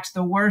in fact,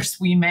 the worse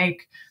we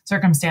make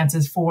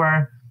circumstances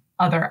for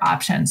other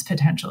options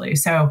potentially.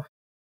 So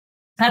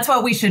that's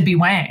what we should be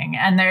weighing.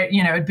 And there,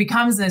 it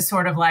becomes this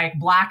sort of like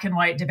black and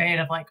white debate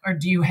of like, or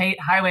do you hate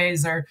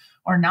highways or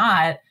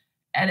not?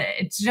 And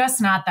it's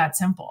just not that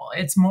simple.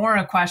 It's more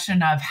a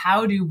question of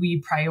how do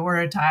we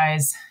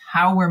prioritize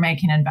how we're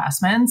making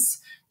investments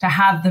to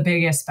have the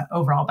biggest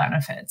overall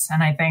benefits.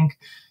 And I think,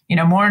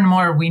 more and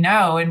more we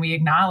know and we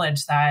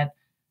acknowledge that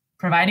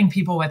providing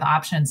people with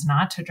options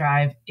not to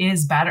drive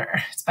is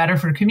better. It's better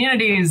for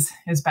communities,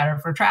 it's better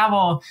for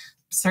travel,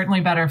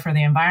 certainly better for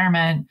the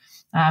environment.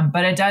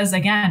 But it does,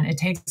 again, it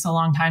takes a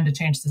long time to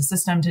change the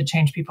system, to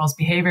change people's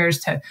behaviors,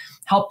 to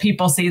help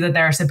people see that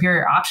there are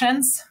superior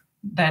options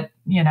that,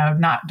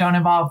 don't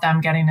involve them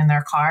getting in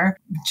their car.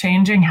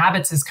 Changing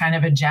habits is kind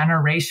of a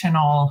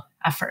generational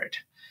effort.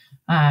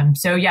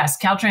 So yes,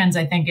 Caltrans,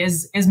 I think,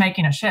 is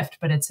making a shift,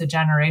 but it's a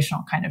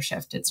generational kind of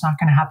shift. It's not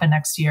going to happen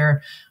next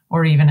year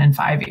or even in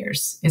 5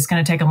 years. It's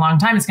going to take a long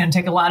time. It's going to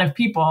take a lot of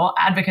people,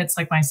 advocates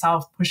like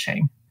myself,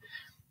 pushing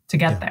to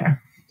get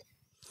there.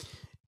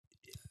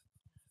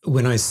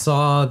 When I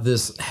saw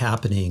this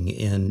happening,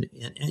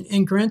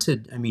 and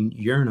granted, I mean,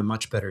 you're in a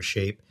much better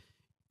shape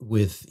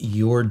with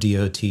your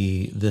DOT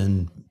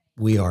than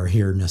we are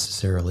here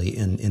necessarily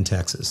in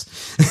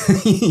Texas.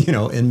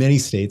 And many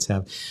states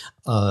have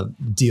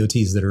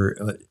DOTs that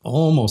are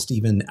almost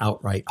even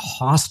outright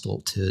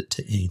hostile to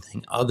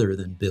anything other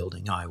than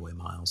building highway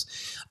miles.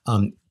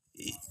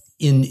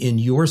 In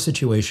your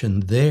situation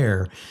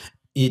there,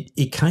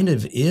 it kind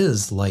of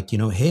is like,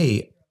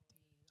 hey,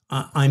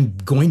 I'm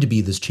going to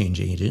be this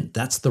change agent.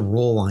 That's the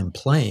role I'm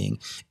playing.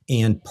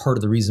 And part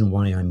of the reason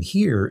why I'm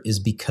here is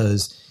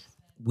because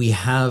we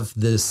have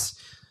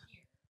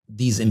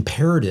these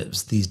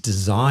imperatives, these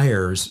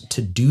desires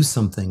to do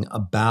something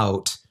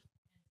about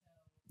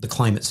the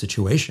climate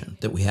situation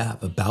that we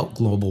have, about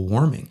global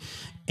warming.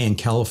 And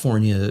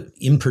California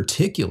in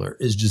particular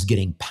is just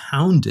getting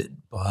pounded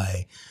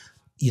by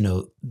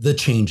the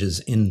changes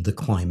in the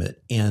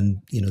climate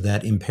and,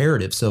 that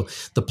imperative. So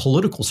the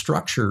political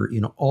structure,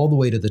 all the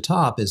way to the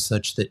top is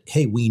such that,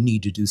 hey, we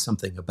need to do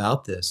something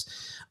about this.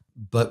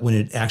 But when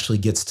it actually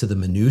gets to the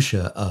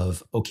minutia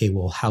of, okay,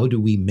 well, how do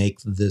we make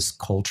this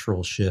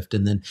cultural shift?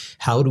 And then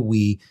how do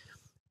we,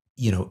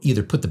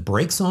 either put the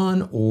brakes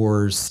on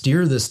or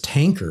steer this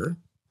tanker,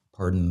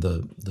 pardon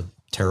the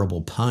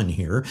terrible pun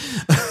here,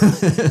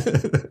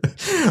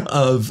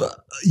 of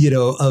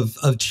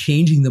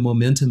changing the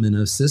momentum in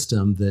a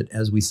system that,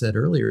 as we said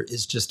earlier,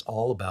 is just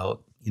all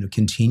about,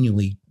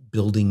 continually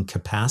building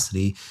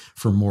capacity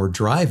for more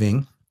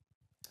driving.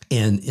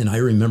 And I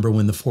remember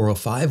when the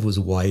 405 was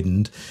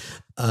widened,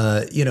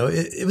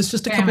 it was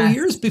just a couple of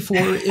years before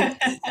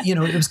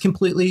it was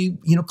completely,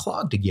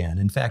 clogged again.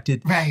 In fact,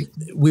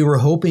 we were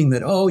hoping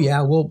that,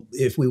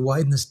 if we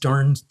widen this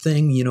darn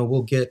thing,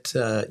 we'll get,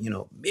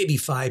 maybe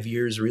 5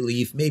 years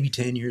relief, maybe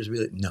 10 years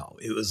relief. No,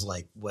 it was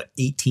like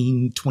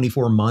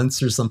 24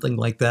 months or something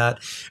like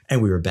that.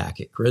 And we were back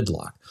at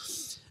gridlock.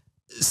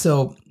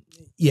 So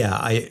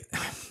yeah,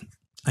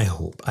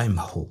 I'm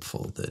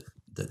hopeful that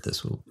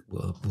this will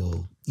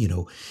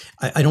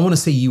I don't want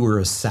to say you were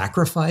a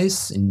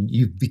sacrifice and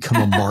you've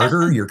become a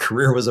martyr. Your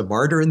career was a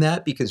martyr in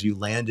that, because you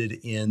landed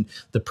in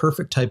the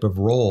perfect type of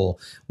role,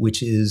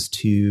 which is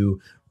to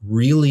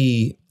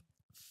really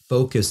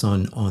focus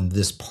on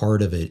this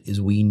part of it. Is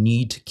we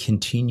need to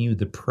continue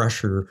the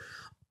pressure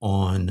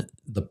on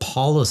the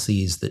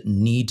policies that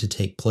need to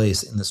take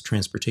place in this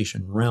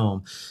transportation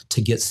realm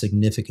to get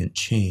significant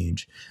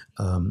change.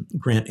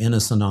 Grant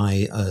Ennis and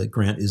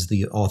Grant is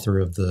the author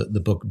of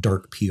the book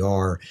Dark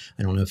PR.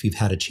 I don't know if you've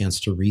had a chance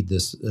to read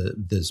this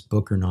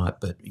book or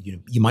not, but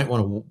you might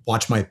want to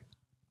watch my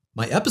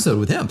episode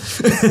with him.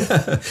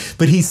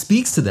 But he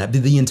speaks to that.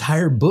 The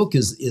entire book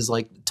is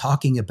like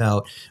talking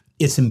about,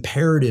 it's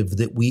imperative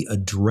that we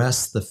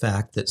address the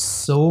fact that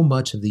so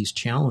much of these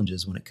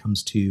challenges when it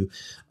comes to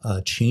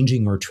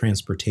changing our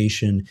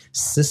transportation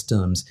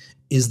systems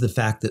is the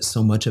fact that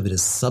so much of it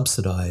is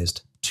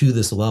subsidized to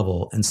this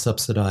level, and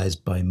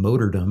subsidized by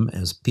Motordom,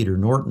 as Peter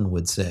Norton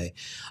would say,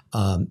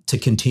 to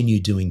continue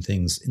doing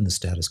things in the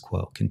status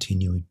quo,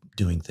 continue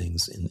doing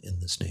things in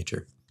this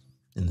nature.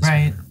 In this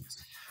right. manner.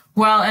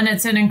 Well, and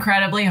it's an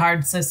incredibly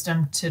hard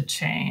system to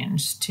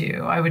change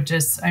too.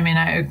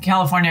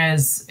 California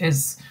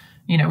is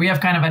we have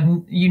kind of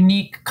a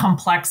unique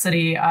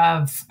complexity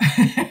of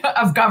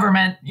of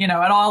government,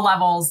 at all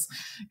levels,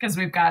 because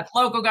we've got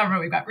local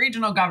government, we've got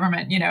regional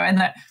government,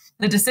 and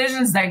the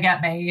decisions that get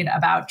made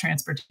about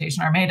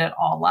transportation are made at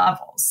all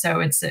levels. So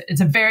it's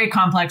a very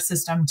complex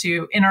system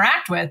to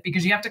interact with,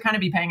 because you have to kind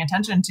of be paying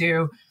attention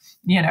to,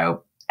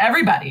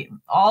 everybody,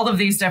 all of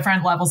these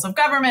different levels of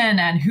government,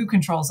 and who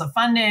controls the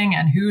funding,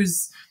 and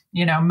who's,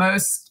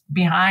 most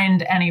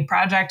behind any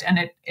project.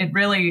 And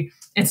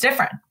it's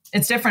different.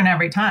 It's different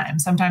every time.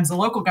 Sometimes the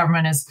local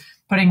government is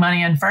putting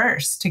money in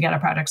first to get a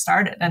project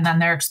started, and then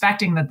they're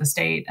expecting that the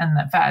state and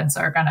the feds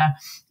are going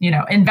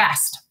to,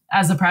 invest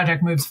as the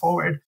project moves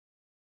forward.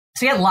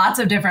 So you get lots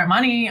of different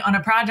money on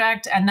a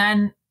project, and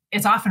then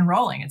it's off and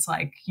rolling. It's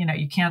like,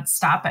 you can't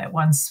stop it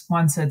once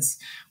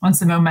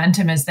the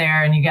momentum is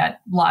there, and you get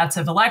lots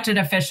of elected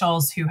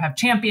officials who have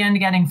championed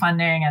getting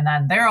funding, and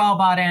then they're all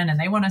bought in and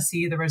they want to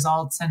see the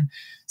results. And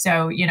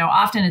so,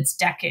 often it's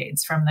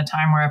decades from the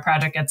time where a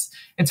project gets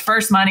its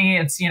first money,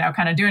 it's,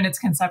 kind of doing its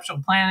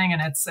conceptual planning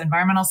and its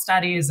environmental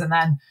studies. And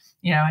then,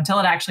 until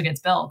it actually gets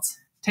built,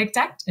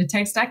 it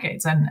takes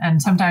decades,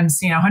 and sometimes,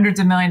 hundreds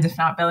of millions, if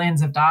not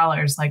billions of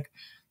dollars, like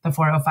the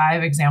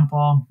 405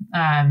 example.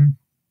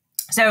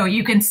 So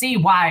you can see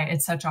why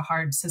it's such a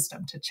hard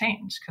system to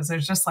change, because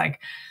there's just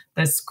like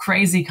this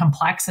crazy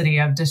complexity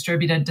of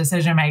distributed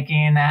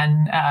decision-making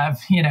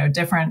and,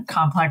 different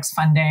complex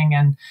funding.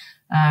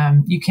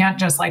 And you can't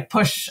just like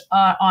push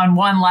on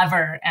one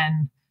lever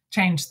and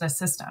change the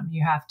system.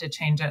 You have to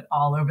change it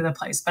all over the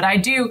place. But I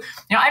do,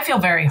 I feel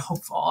very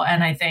hopeful.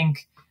 And I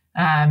think,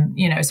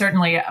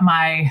 certainly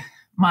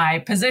my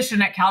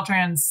position at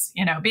Caltrans,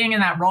 being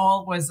in that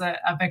role, was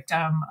a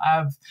victim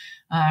of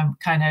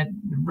kind of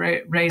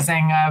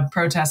raising a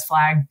protest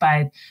flag.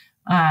 But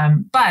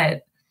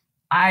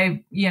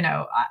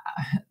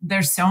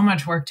there's so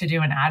much work to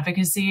do in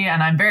advocacy,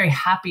 and I'm very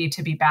happy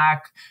to be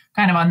back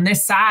kind of on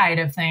this side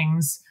of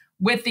things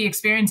with the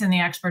experience and the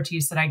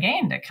expertise that I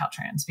gained at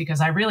Caltrans,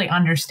 because I really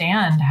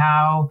understand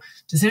how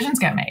decisions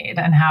get made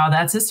and how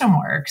that system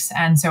works.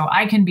 And so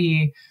I can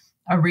be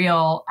a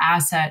real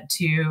asset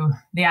to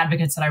the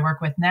advocates that I work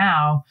with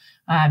now,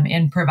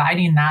 in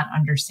providing that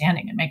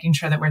understanding and making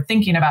sure that we're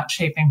thinking about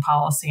shaping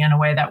policy in a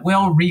way that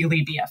will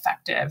really be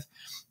effective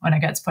when it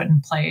gets put in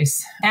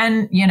place.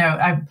 And,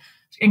 I'm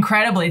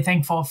incredibly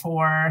thankful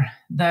for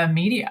the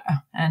media,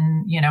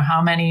 and,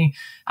 how many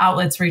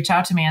outlets reached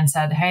out to me and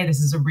said, hey,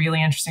 this is a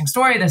really interesting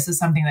story. This is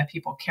something that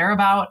people care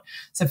about.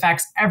 This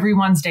affects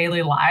everyone's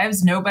daily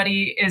lives.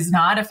 Nobody is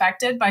not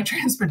affected by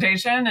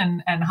transportation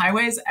and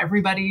highways.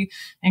 Everybody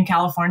in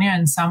California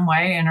in some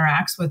way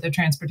interacts with the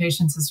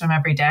transportation system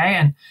every day.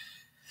 And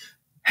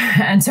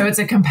And so it's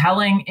a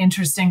compelling,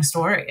 interesting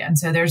story. And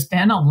so there's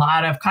been a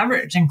lot of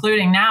coverage,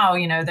 including now,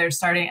 they're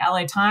starting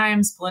LA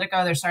Times,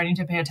 Politico, they're starting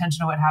to pay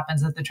attention to what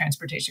happens at the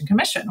Transportation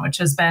Commission, which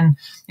has been,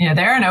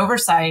 they're an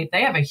oversight.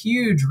 They have a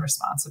huge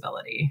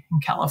responsibility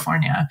in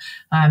California.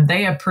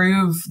 They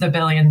approve the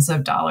billions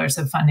of dollars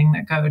of funding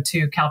that go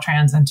to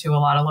Caltrans and to a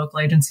lot of local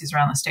agencies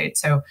around the state.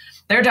 So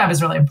their job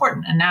is really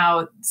important. And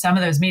now some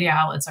of those media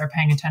outlets are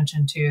paying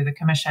attention to the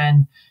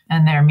commission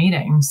and their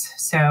meetings.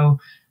 So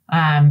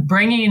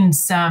bringing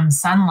some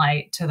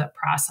sunlight to the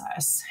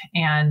process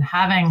and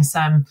having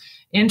some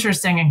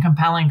interesting and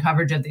compelling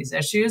coverage of these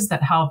issues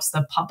that helps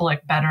the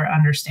public better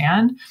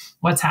understand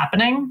what's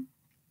happening.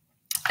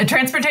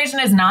 Transportation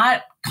is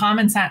not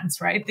common sense,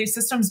 right? These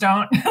systems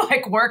don't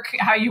work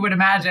how you would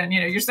imagine.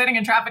 You're sitting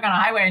in traffic on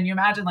a highway and you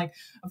imagine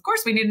of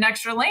course we need an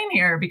extra lane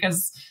here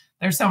because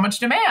there's so much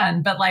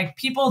demand, but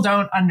people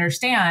don't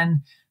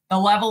understand the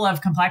level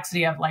of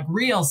complexity of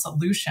real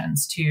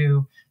solutions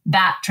to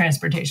that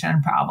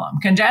transportation problem.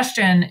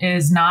 Congestion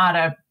is not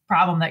a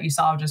problem that you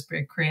solve just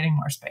by creating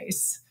more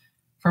space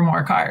for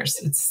more cars.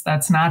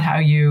 That's not how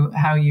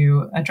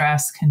you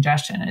address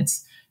congestion.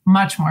 It's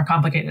much more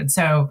complicated.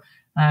 So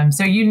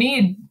you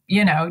need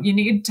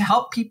to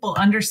help people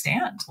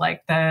understand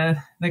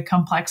the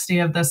complexity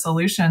of the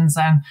solutions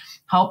and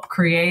help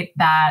create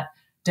that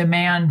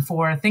demand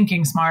for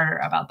thinking smarter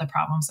about the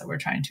problems that we're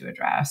trying to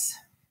address.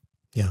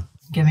 Yeah.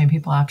 Giving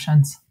people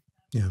options.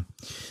 Yeah.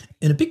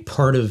 And a big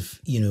part of,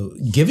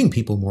 giving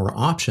people more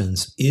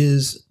options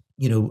is,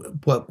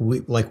 what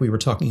we were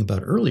talking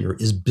about earlier,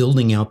 is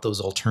building out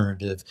those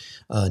alternative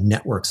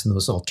networks and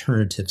those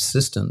alternative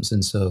systems.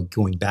 And so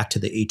going back to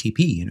the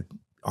ATP,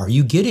 are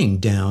you getting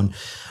down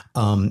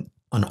on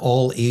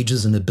all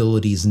ages and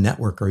abilities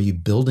network? Are you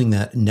building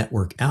that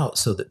network out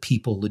so that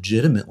people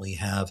legitimately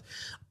have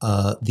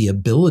the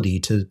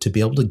ability to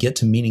be able to get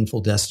to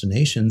meaningful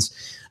destinations,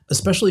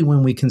 especially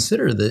when we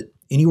consider that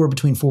anywhere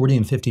between 40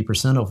 and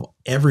 50% of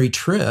every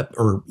trip,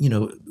 or,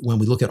 when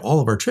we look at all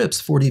of our trips,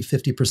 40 to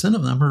 50%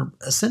 of them are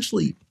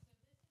essentially,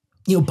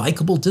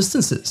 bikeable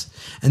distances.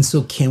 And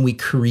so can we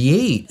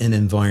create an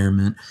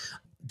environment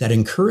that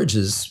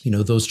encourages,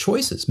 those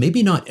choices?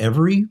 Maybe not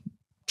every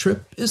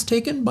trip is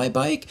taken by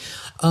bike.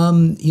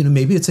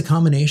 Maybe it's a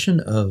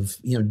combination of,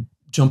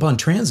 jump on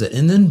transit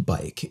and then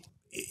bike.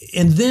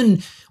 And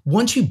then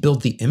once you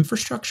build the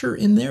infrastructure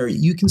in there,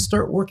 you can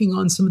start working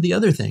on some of the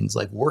other things,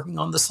 like working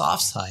on the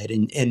soft side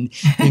and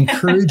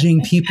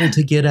encouraging people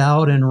to get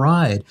out and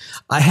ride.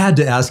 I had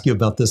to ask you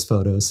about this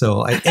photo.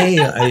 So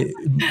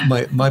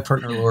my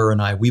partner Laura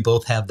and I, we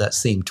both have that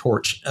same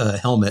torch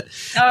helmet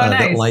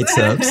that lights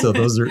up. So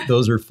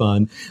those are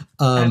fun.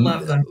 I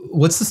love them.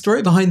 What's the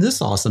story behind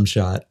this awesome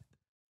shot?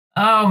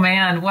 Oh,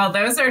 man. Well,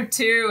 those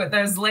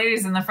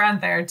ladies in the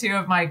front there, two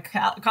of my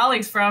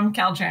colleagues from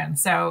Caltrans.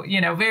 So,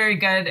 very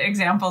good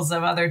examples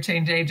of other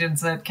change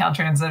agents at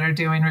Caltrans that are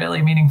doing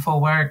really meaningful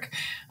work.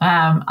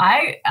 I'm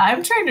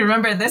trying to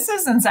remember, this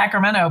is in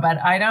Sacramento, but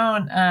I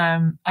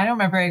don't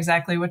remember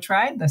exactly which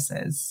ride this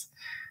is.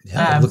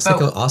 Yeah, it looks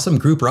like an awesome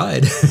group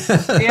ride.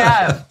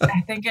 Yeah,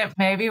 I think it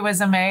maybe was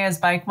a May is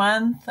Bike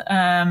Month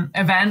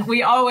event.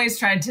 We always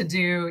tried to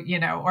do,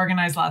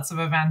 organize lots of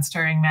events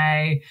during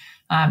May.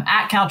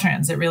 At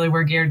Caltrans, that really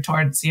were geared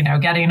towards,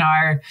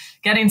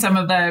 getting some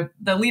of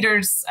the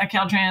leaders at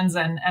Caltrans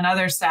and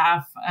other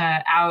staff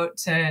out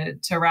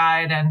to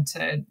ride and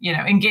to,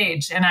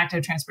 engage in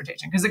active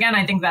transportation. Because again,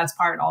 I think that's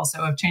part also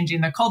of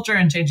changing the culture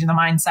and changing the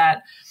mindset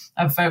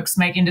of folks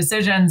making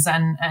decisions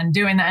and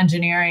doing the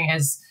engineering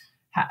is,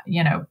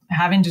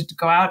 having to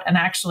go out and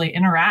actually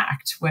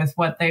interact with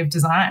what they've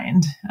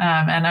designed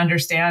and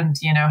understand,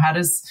 how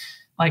does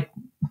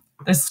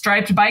the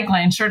striped bike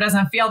lane sure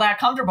doesn't feel that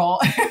comfortable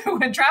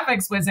when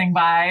traffic's whizzing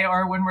by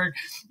or when we're,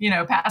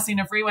 passing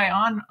a freeway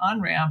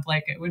on ramp.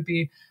 It would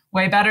be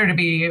way better to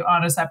be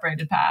on a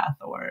separated path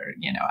or,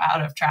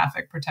 out of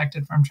traffic,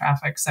 protected from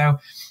traffic. So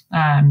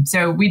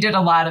we did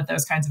a lot of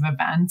those kinds of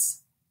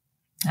events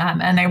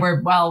and they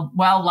were well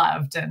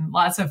loved and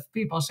lots of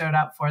people showed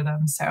up for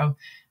them. So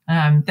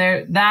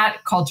that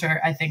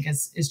culture, I think,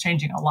 is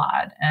changing a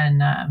lot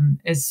and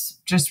is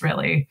just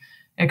really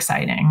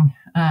exciting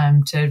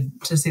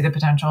to see the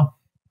potential.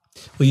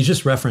 Well, you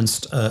just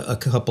referenced a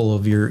couple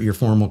of your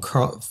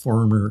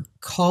former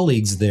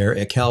colleagues there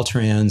at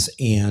Caltrans,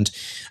 and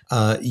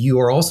you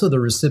are also the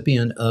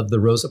recipient of the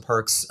Rosa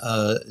Parks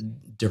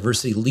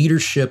Diversity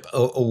Leadership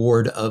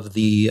Award of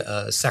the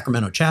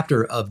Sacramento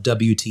chapter of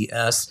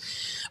WTS.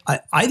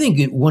 I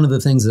think one of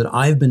the things that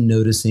I've been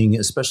noticing,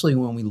 especially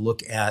when we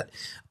look at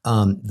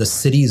the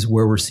cities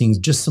where we're seeing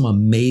just some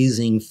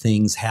amazing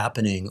things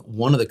happening,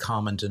 one of the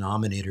common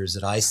denominators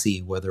that I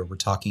see, whether we're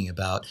talking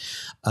about,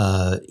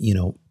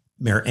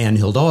 Mayor Anne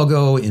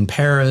Hidalgo in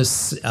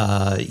Paris,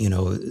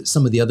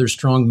 some of the other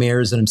strong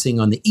mayors that I'm seeing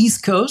on the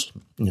East Coast,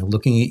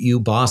 looking at you,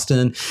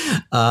 Boston,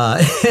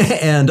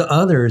 and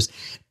others,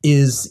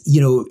 is,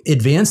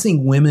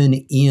 advancing women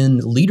in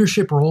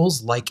leadership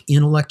roles, like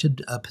in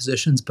elected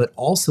positions, but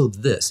also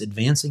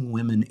advancing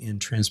women in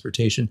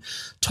transportation.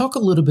 Talk a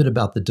little bit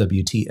about the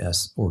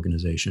WTS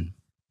organization.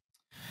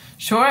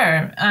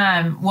 Sure.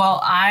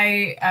 Well,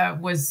 I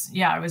was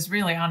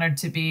really honored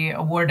to be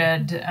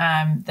awarded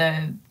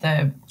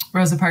the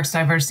Rosa Parks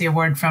Diversity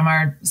Award from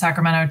our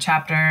Sacramento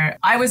chapter.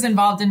 I was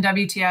involved in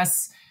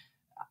WTS,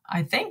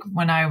 I think,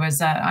 when I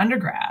was an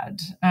undergrad,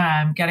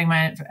 getting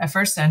my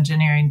first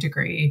engineering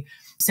degree.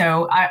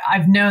 So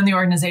I've known the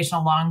organization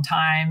a long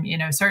time.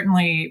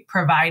 Certainly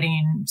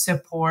providing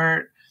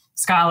support,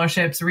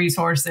 scholarships,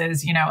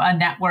 resources, a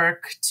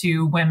network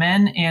to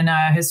women in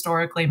a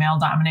historically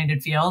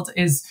male-dominated field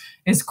is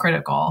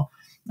critical.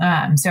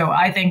 So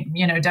I think,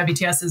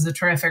 WTS is a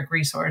terrific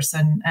resource.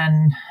 And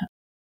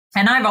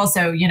I've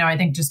also, I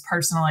think just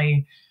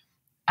personally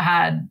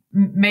had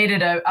made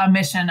it a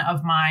mission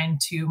of mine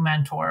to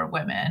mentor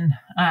women,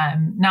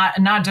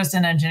 not just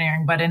in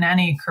engineering, but in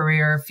any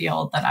career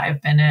field that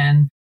I've been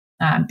in,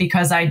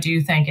 because I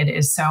do think it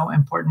is so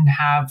important to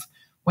have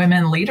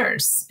women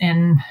leaders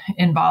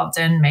involved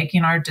in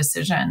making our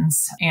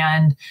decisions.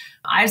 And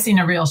I've seen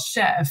a real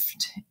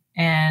shift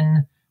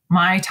in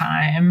my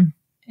time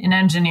in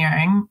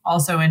engineering,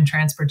 also in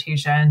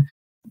transportation,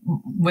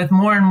 with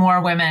more and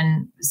more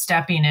women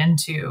stepping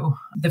into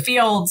the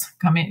field,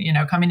 coming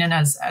in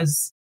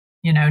as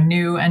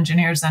new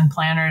engineers and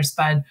planners,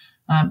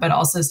 but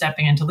also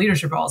stepping into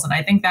leadership roles. And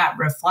I think that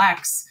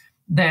reflects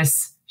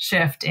this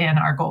shift in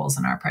our goals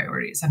and our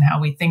priorities and how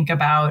we think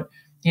about,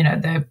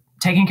 the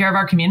taking care of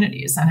our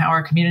communities and how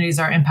our communities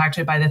are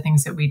impacted by the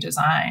things that we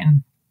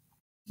design.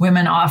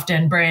 Women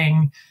often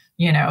bring,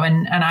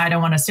 and I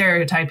don't want to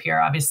stereotype here.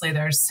 Obviously,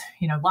 there's,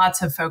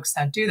 lots of folks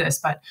that do this,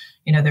 but,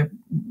 they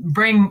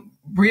bring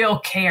real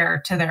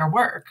care to their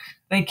work.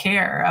 They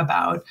care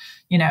about,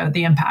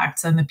 the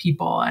impacts and the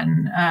people.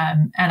 And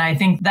I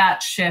think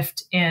that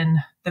shift in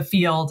the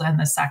field and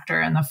the sector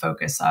and the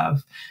focus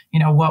of,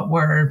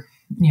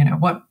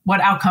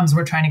 what outcomes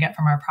we're trying to get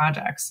from our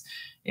projects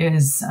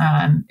is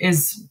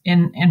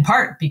in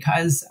part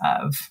because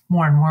of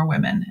more and more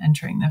women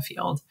entering the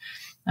field.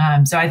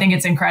 So I think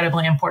it's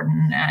incredibly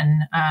important,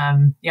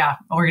 and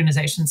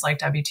organizations like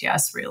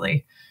WTS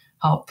really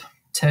help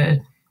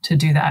to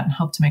do that and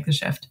help to make the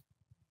shift.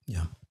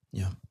 Yeah.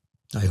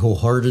 I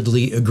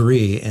wholeheartedly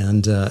agree,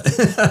 and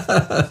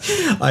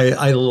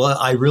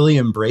I really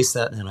embrace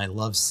that, and I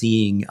love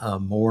seeing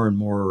more and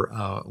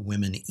more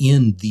women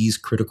in these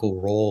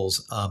critical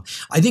roles.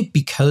 I think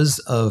because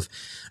of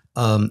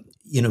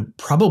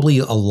probably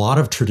a lot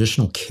of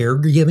traditional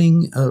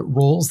caregiving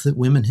roles that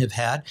women have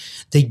had,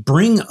 they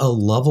bring a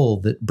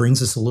level that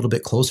brings us a little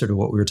bit closer to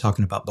what we were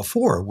talking about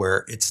before,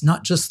 where it's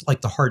not just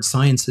like the hard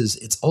sciences,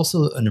 it's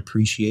also an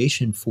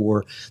appreciation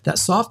for that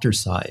softer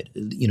side,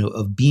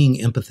 of being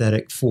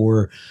empathetic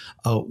for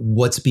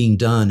what's being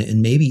done,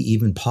 and maybe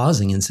even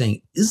pausing and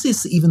saying, is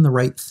this even the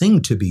right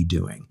thing to be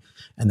doing?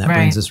 And that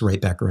brings us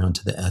right back around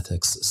to the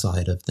ethics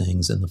side of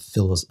things and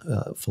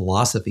the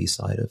philosophy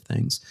side of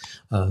things.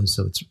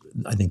 So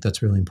I think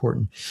that's really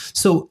important.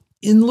 So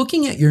in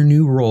looking at your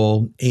new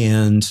role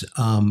and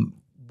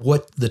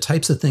what the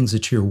types of things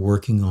that you're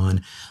working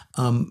on,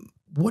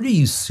 what are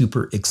you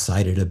super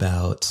excited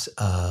about,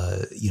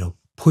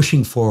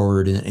 pushing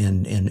forward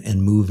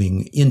and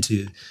moving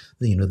into,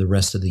 the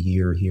rest of the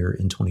year here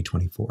in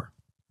 2024?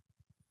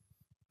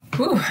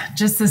 Ooh,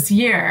 just this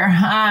year.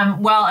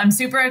 Well, I'm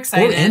super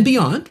excited. And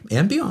beyond.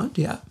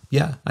 Yeah.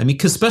 I mean,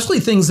 'cause especially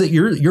things that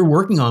you're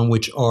working on,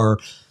 which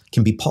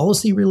can be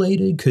policy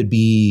related, could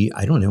be,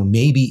 I don't know,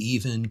 maybe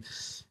even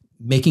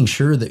making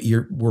sure that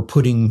we're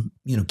putting,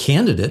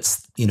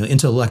 candidates,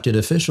 into elected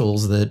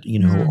officials that,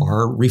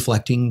 are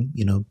reflecting,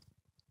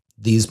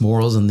 these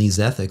morals and these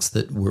ethics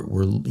that we're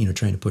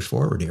trying to push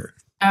forward here.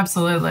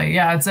 Absolutely.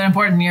 Yeah, it's an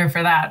important year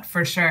for that,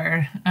 for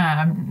sure.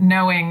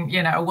 Knowing,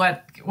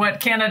 what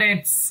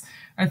candidates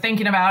are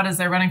thinking about as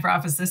they're running for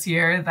office this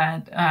year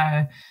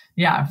that,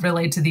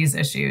 relate to these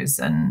issues.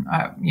 And,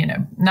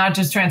 not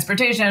just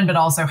transportation, but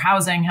also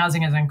housing.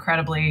 Housing is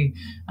incredibly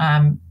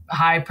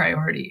high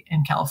priority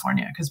in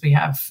California because we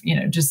have,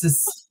 just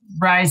this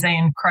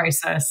rising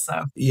crisis.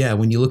 So. Yeah,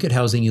 when you look at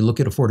housing, you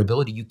look at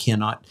affordability, you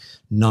cannot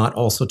not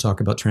also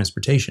talk about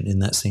transportation in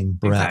that same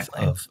breath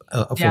of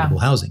affordable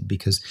housing,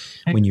 because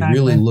when you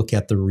really look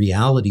at the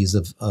realities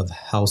of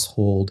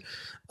household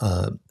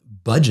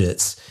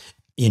budgets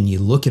and you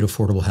look at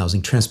affordable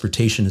housing,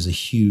 transportation is a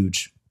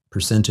huge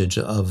percentage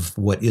of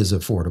what is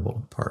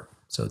affordable part.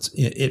 So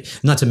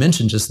it's not to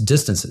mention just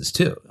distances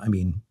too. I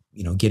mean,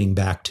 getting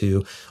back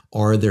to,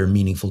 are there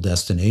meaningful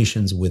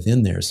destinations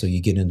within there? So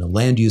you get into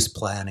land use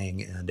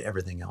planning and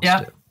everything else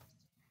too.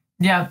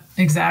 Yeah,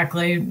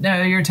 exactly.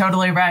 No, you're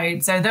totally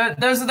right. So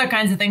those are the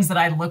kinds of things that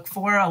I look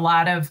for. A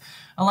lot of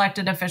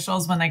elected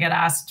officials, when they get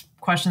asked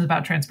questions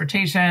about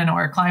transportation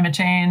or climate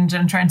change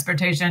and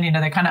transportation,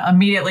 they kind of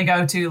immediately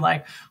go to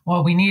like,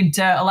 well, we need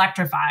to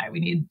electrify. We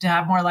need to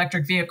have more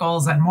electric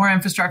vehicles and more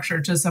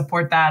infrastructure to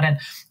support that. And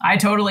I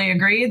totally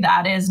agree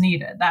that is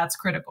needed. That's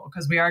critical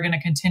because we are going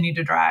to continue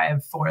to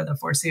drive for the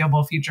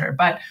foreseeable future.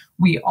 But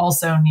we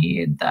also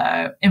need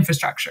the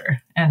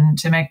infrastructure and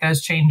to make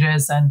those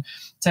changes and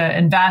to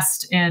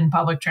invest in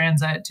public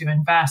transit, to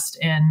invest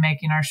in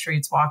making our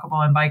streets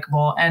walkable and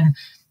bikeable. And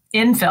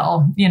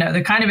infill,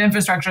 the kind of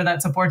infrastructure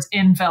that supports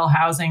infill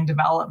housing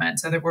development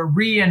so that we're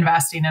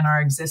reinvesting in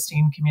our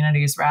existing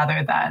communities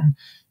rather than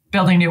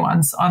building new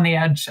ones on the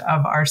edge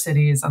of our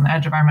cities, on the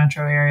edge of our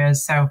metro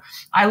areas. So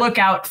I look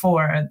out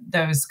for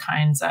those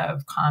kinds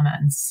of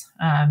comments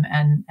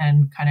and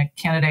kind of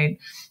candidate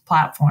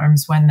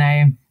platforms when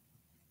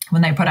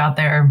they put out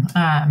their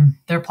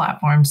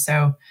platforms.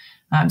 So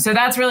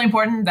that's really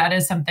important. That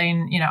is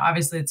something,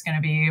 obviously it's going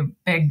to be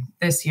big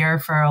this year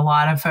for a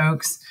lot of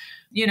folks.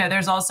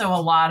 There's also a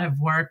lot of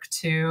work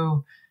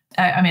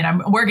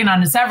I'm working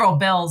on several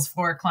bills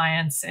for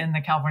clients in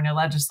the California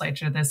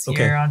legislature this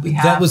year on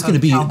behalf that was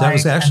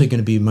actually going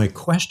to be my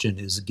question,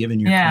 is given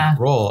your current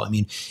role,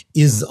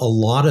 is a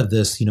lot of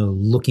this,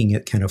 looking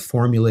at kind of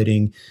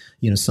formulating,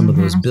 some of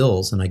those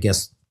bills, and I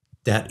guess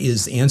that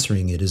is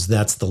answering it, is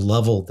that's the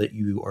level that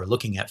you are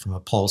looking at from a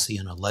policy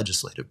and a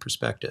legislative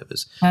perspective,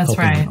 is that's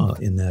helping right.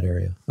 In that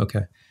area.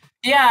 Okay.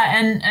 Yeah.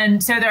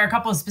 And so there are a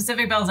couple of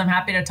specific bills. I'm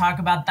happy to talk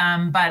about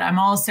them, but I'm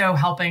also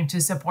helping to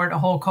support a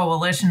whole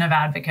coalition of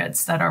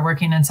advocates that are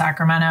working in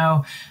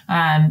Sacramento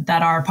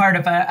that are part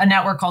of a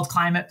network called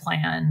Climate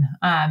Plan.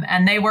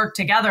 And they work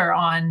together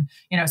on,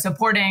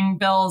 supporting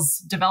bills,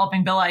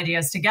 developing bill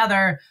ideas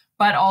together,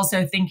 but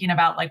also thinking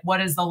about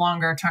what is the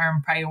longer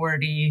term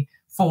priority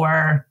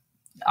for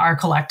our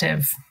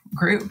collective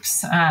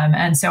groups.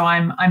 And so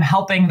I'm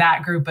helping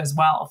that group as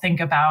well think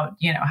about,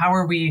 how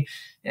are we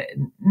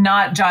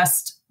not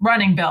just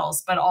running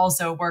bills, but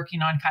also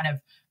working on kind of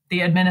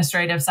the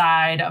administrative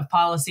side of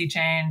policy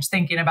change,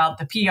 thinking about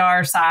the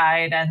PR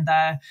side and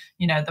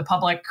the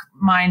public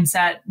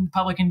mindset,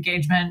 public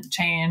engagement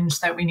change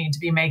that we need to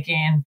be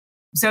making.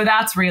 So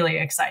that's really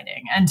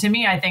exciting. And to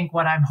me, I think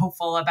what I'm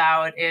hopeful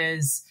about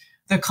is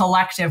the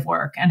collective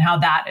work and how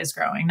that is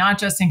growing, not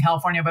just in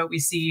California, but we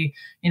see,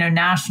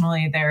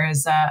 nationally, there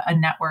is a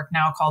network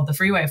now called the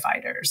Freeway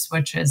Fighters,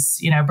 which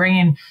is,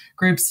 bringing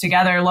groups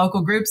together,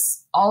 local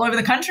groups all over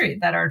the country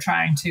that are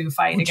trying to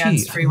fight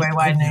against freeway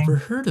widening. I've never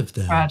heard of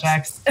that.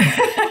 Projects.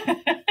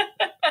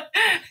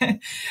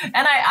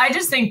 And I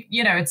just think,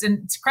 it's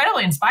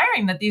incredibly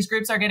inspiring that these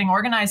groups are getting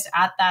organized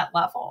at that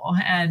level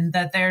and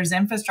that there's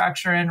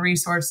infrastructure and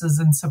resources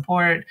and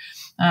support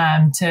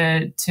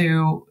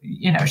to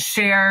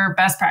share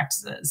best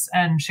practices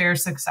and share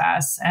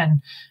success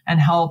and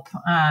help,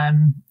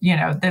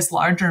 this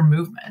larger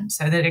movement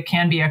so that it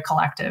can be a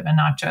collective and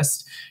not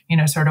just,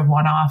 sort of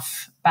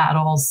one-off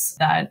battles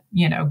that,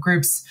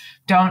 groups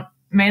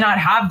may not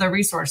have the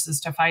resources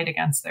to fight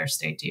against their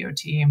state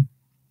DOT.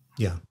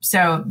 Yeah.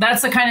 So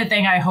that's the kind of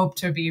thing I hope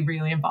to be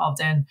really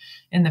involved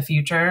in the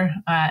future,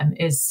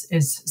 is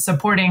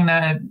supporting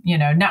the,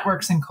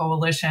 networks and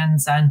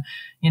coalitions and,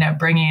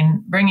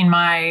 bringing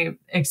my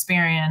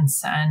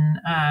experience and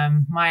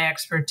my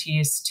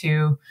expertise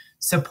to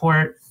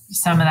support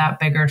some of that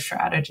bigger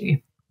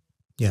strategy.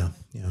 Yeah.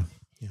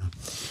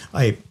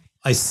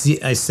 I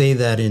say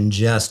that in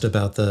jest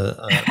about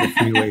the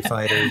Freeway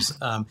Fighters.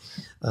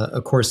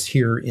 Of course,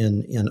 here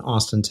in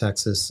Austin,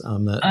 Texas,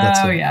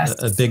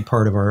 that's a big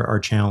part of our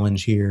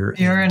challenge here.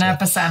 You're an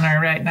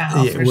epicenter right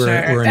now.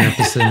 We're an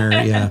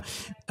epicenter. Yeah.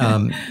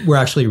 We're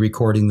actually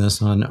recording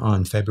this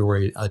on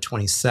February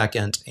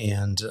 22nd,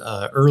 and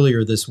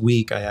earlier this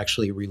week I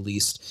actually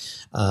released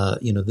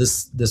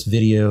this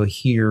video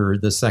here,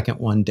 the second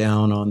one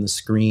down on the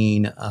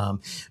screen,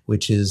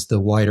 which is the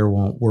wider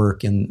won't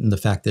work, and the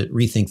fact that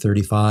Rethink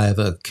 35,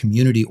 a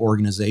community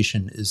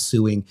organization, is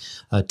suing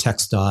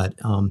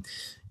TxDOT.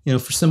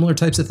 For similar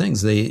types of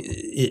things.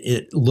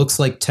 It looks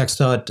like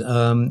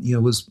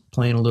TxDOT, was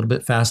playing a little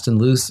bit fast and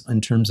loose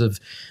in terms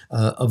of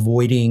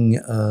avoiding,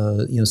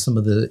 some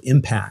of the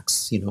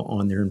impacts,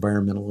 on their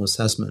environmental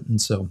assessment. And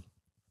so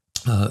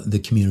the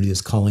community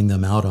is calling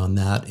them out on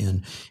that.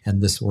 And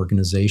this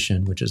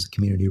organization, which is a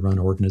community-run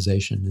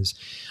organization, is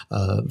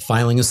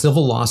filing a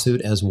civil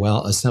lawsuit as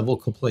well, a civil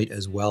complaint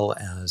as well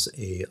as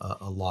a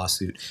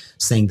lawsuit,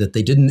 saying that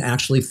they didn't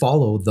actually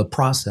follow the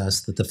process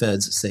that the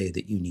feds say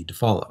that you need to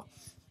follow.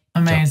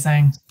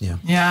 Amazing. So,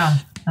 yeah.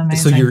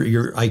 Amazing. So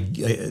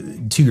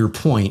to your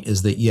point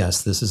is that,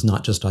 yes, this is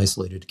not just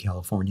isolated to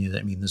California.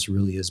 This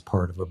really is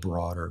part of a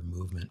broader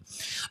movement.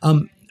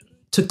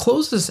 To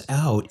close this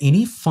out,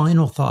 any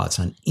final thoughts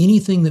on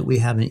anything that we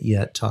haven't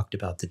yet talked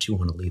about that you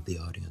want to leave the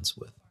audience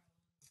with?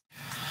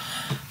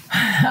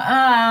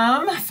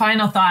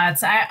 Final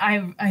thoughts.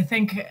 I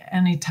think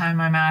anytime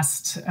I'm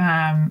asked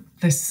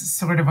this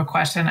sort of a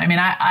question,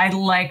 I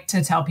like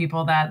to tell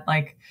people that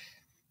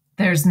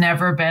there's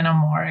never been a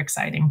more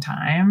exciting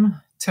time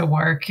to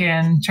work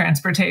in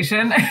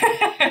transportation.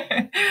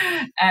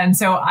 And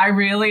so I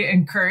really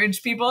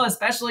encourage people,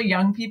 especially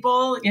young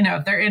people,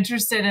 if they're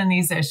interested in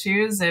these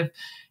issues, if,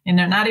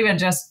 not even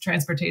just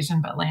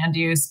transportation, but land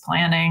use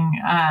planning,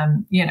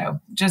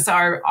 just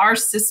our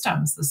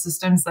systems, the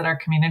systems that our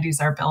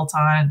communities are built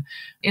on.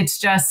 It's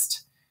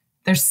just,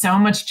 there's so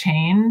much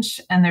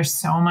change and there's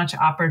so much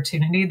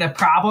opportunity. The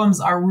problems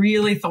are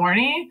really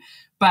thorny,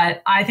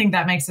 But I think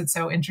that makes it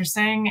so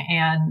interesting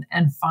and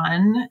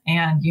fun.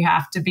 And you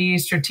have to be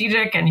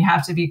strategic and you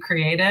have to be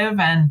creative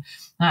and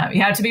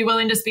you have to be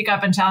willing to speak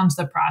up and challenge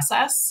the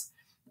process.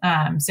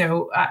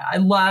 So I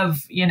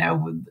love,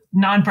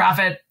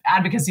 nonprofit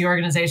advocacy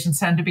organizations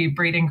tend to be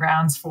breeding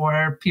grounds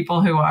for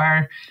people who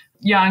are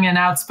young and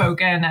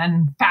outspoken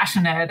and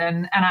passionate.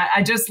 And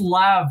I just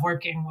love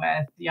working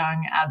with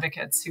young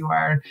advocates who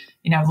are,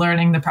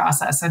 learning the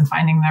process and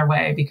finding their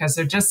way because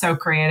they're just so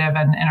creative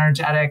and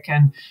energetic.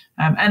 And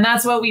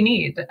that's what we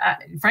need.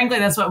 Frankly,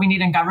 that's what we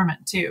need in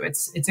government too.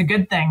 It's a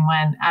good thing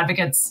when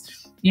advocates,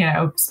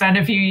 spend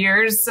a few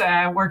years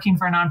working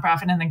for a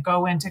nonprofit and then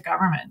go into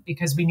government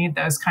because we need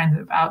those kinds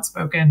of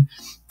outspoken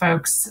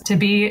folks to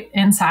be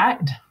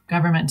inside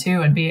government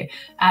too and be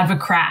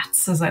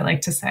advocrats, as I like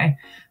to say.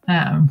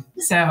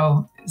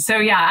 So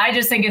yeah, I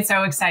just think it's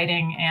so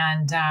exciting,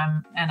 and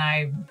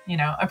I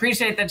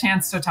appreciate the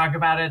chance to talk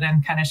about it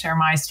and kind of share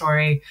my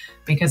story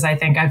because I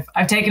think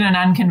I've taken an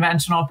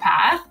unconventional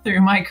path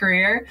through my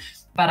career,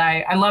 but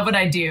I love what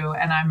I do,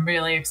 and I'm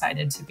really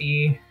excited to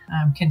be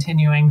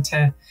continuing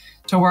to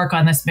work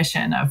on this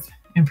mission of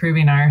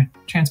improving our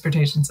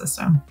transportation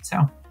system.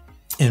 So.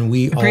 And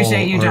we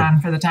appreciate you,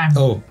 John, for the time.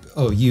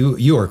 Oh,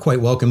 you are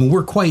quite welcome.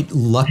 We're quite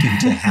lucky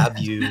to have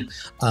you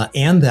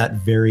and that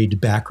varied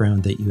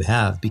background that you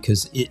have,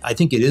 because I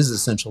think it is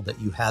essential that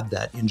you had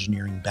that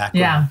engineering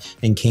background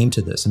and came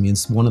to this. I mean,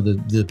 it's one of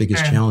the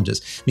biggest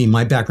challenges. I mean,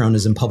 my background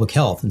is in public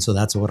health. And so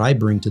that's what I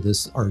bring to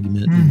this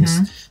argument and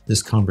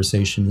this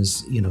conversation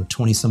is,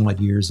 20 some odd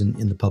years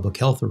in the public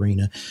health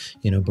arena,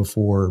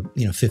 before,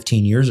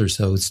 15 years or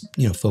so, it's,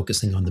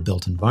 focusing on the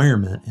built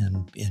environment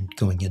and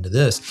going into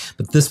this.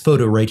 But this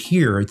photo right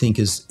here, I think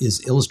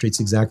is illustrates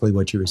exactly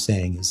what you were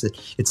saying, is that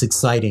it's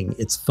exciting,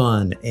 it's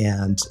fun,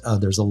 and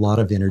there's a lot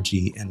of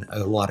energy and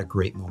a lot of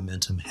great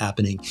momentum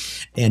happening.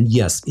 And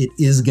yes, it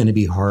is going to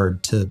be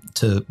hard to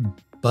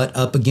butt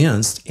up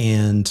against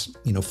and,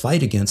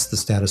 fight against the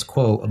status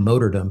quo of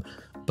Motordom,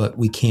 but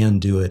we can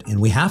do it and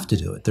we have to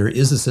do it. There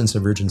is a sense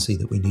of urgency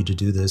that we need to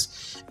do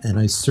this. And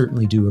I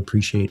certainly do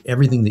appreciate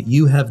everything that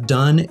you have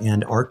done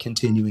and are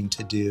continuing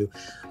to do.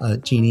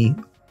 Jeanie,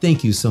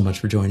 thank you so much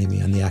for joining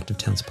me on the Active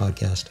Towns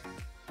podcast.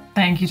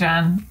 Thank you,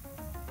 John.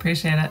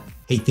 Appreciate it.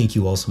 Hey, thank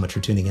you all so much for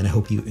tuning in. I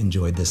hope you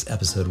enjoyed this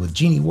episode with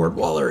Jeanie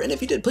Ward-Waller. And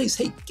if you did, please,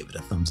 give it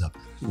a thumbs up,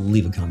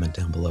 leave a comment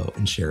down below,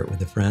 and share it with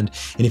a friend.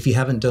 And if you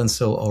haven't done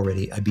so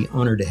already, I'd be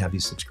honored to have you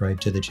subscribe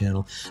to the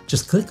channel.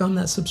 Just click on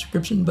that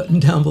subscription button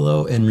down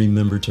below and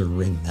remember to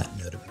ring that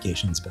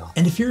notifications bell.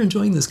 And if you're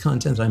enjoying this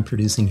content I'm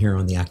producing here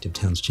on the Active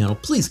Towns channel,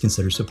 please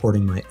consider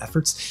supporting my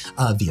efforts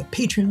via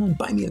Patreon,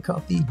 Buy Me a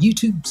Coffee,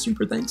 YouTube,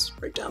 super thanks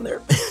right down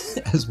there,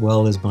 as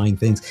well as buying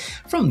things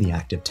from the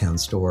Active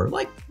Towns store,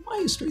 like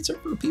my Streets Are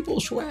for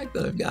People swag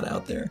that I've got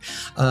out there,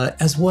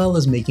 as well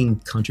as making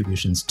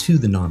contributions to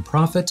the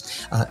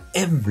nonprofit.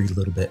 Every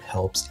little bit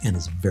helps and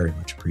is very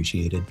much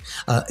appreciated.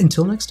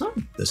 Until next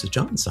time, this is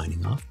John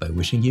signing off by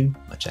wishing you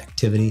much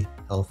activity,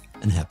 health,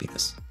 and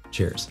happiness.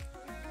 Cheers.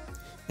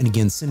 And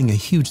again, sending a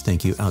huge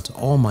thank you out to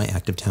all my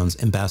Active Towns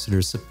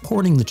ambassadors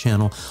supporting the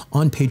channel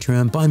on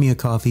Patreon, Buy Me a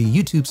Coffee,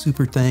 YouTube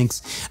super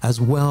thanks, as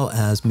well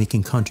as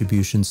making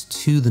contributions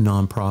to the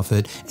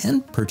nonprofit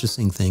and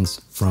purchasing things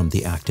from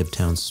the Active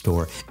Towns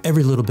store.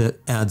 Every little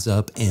bit adds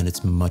up and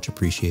it's much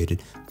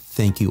appreciated.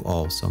 Thank you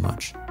all so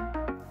much.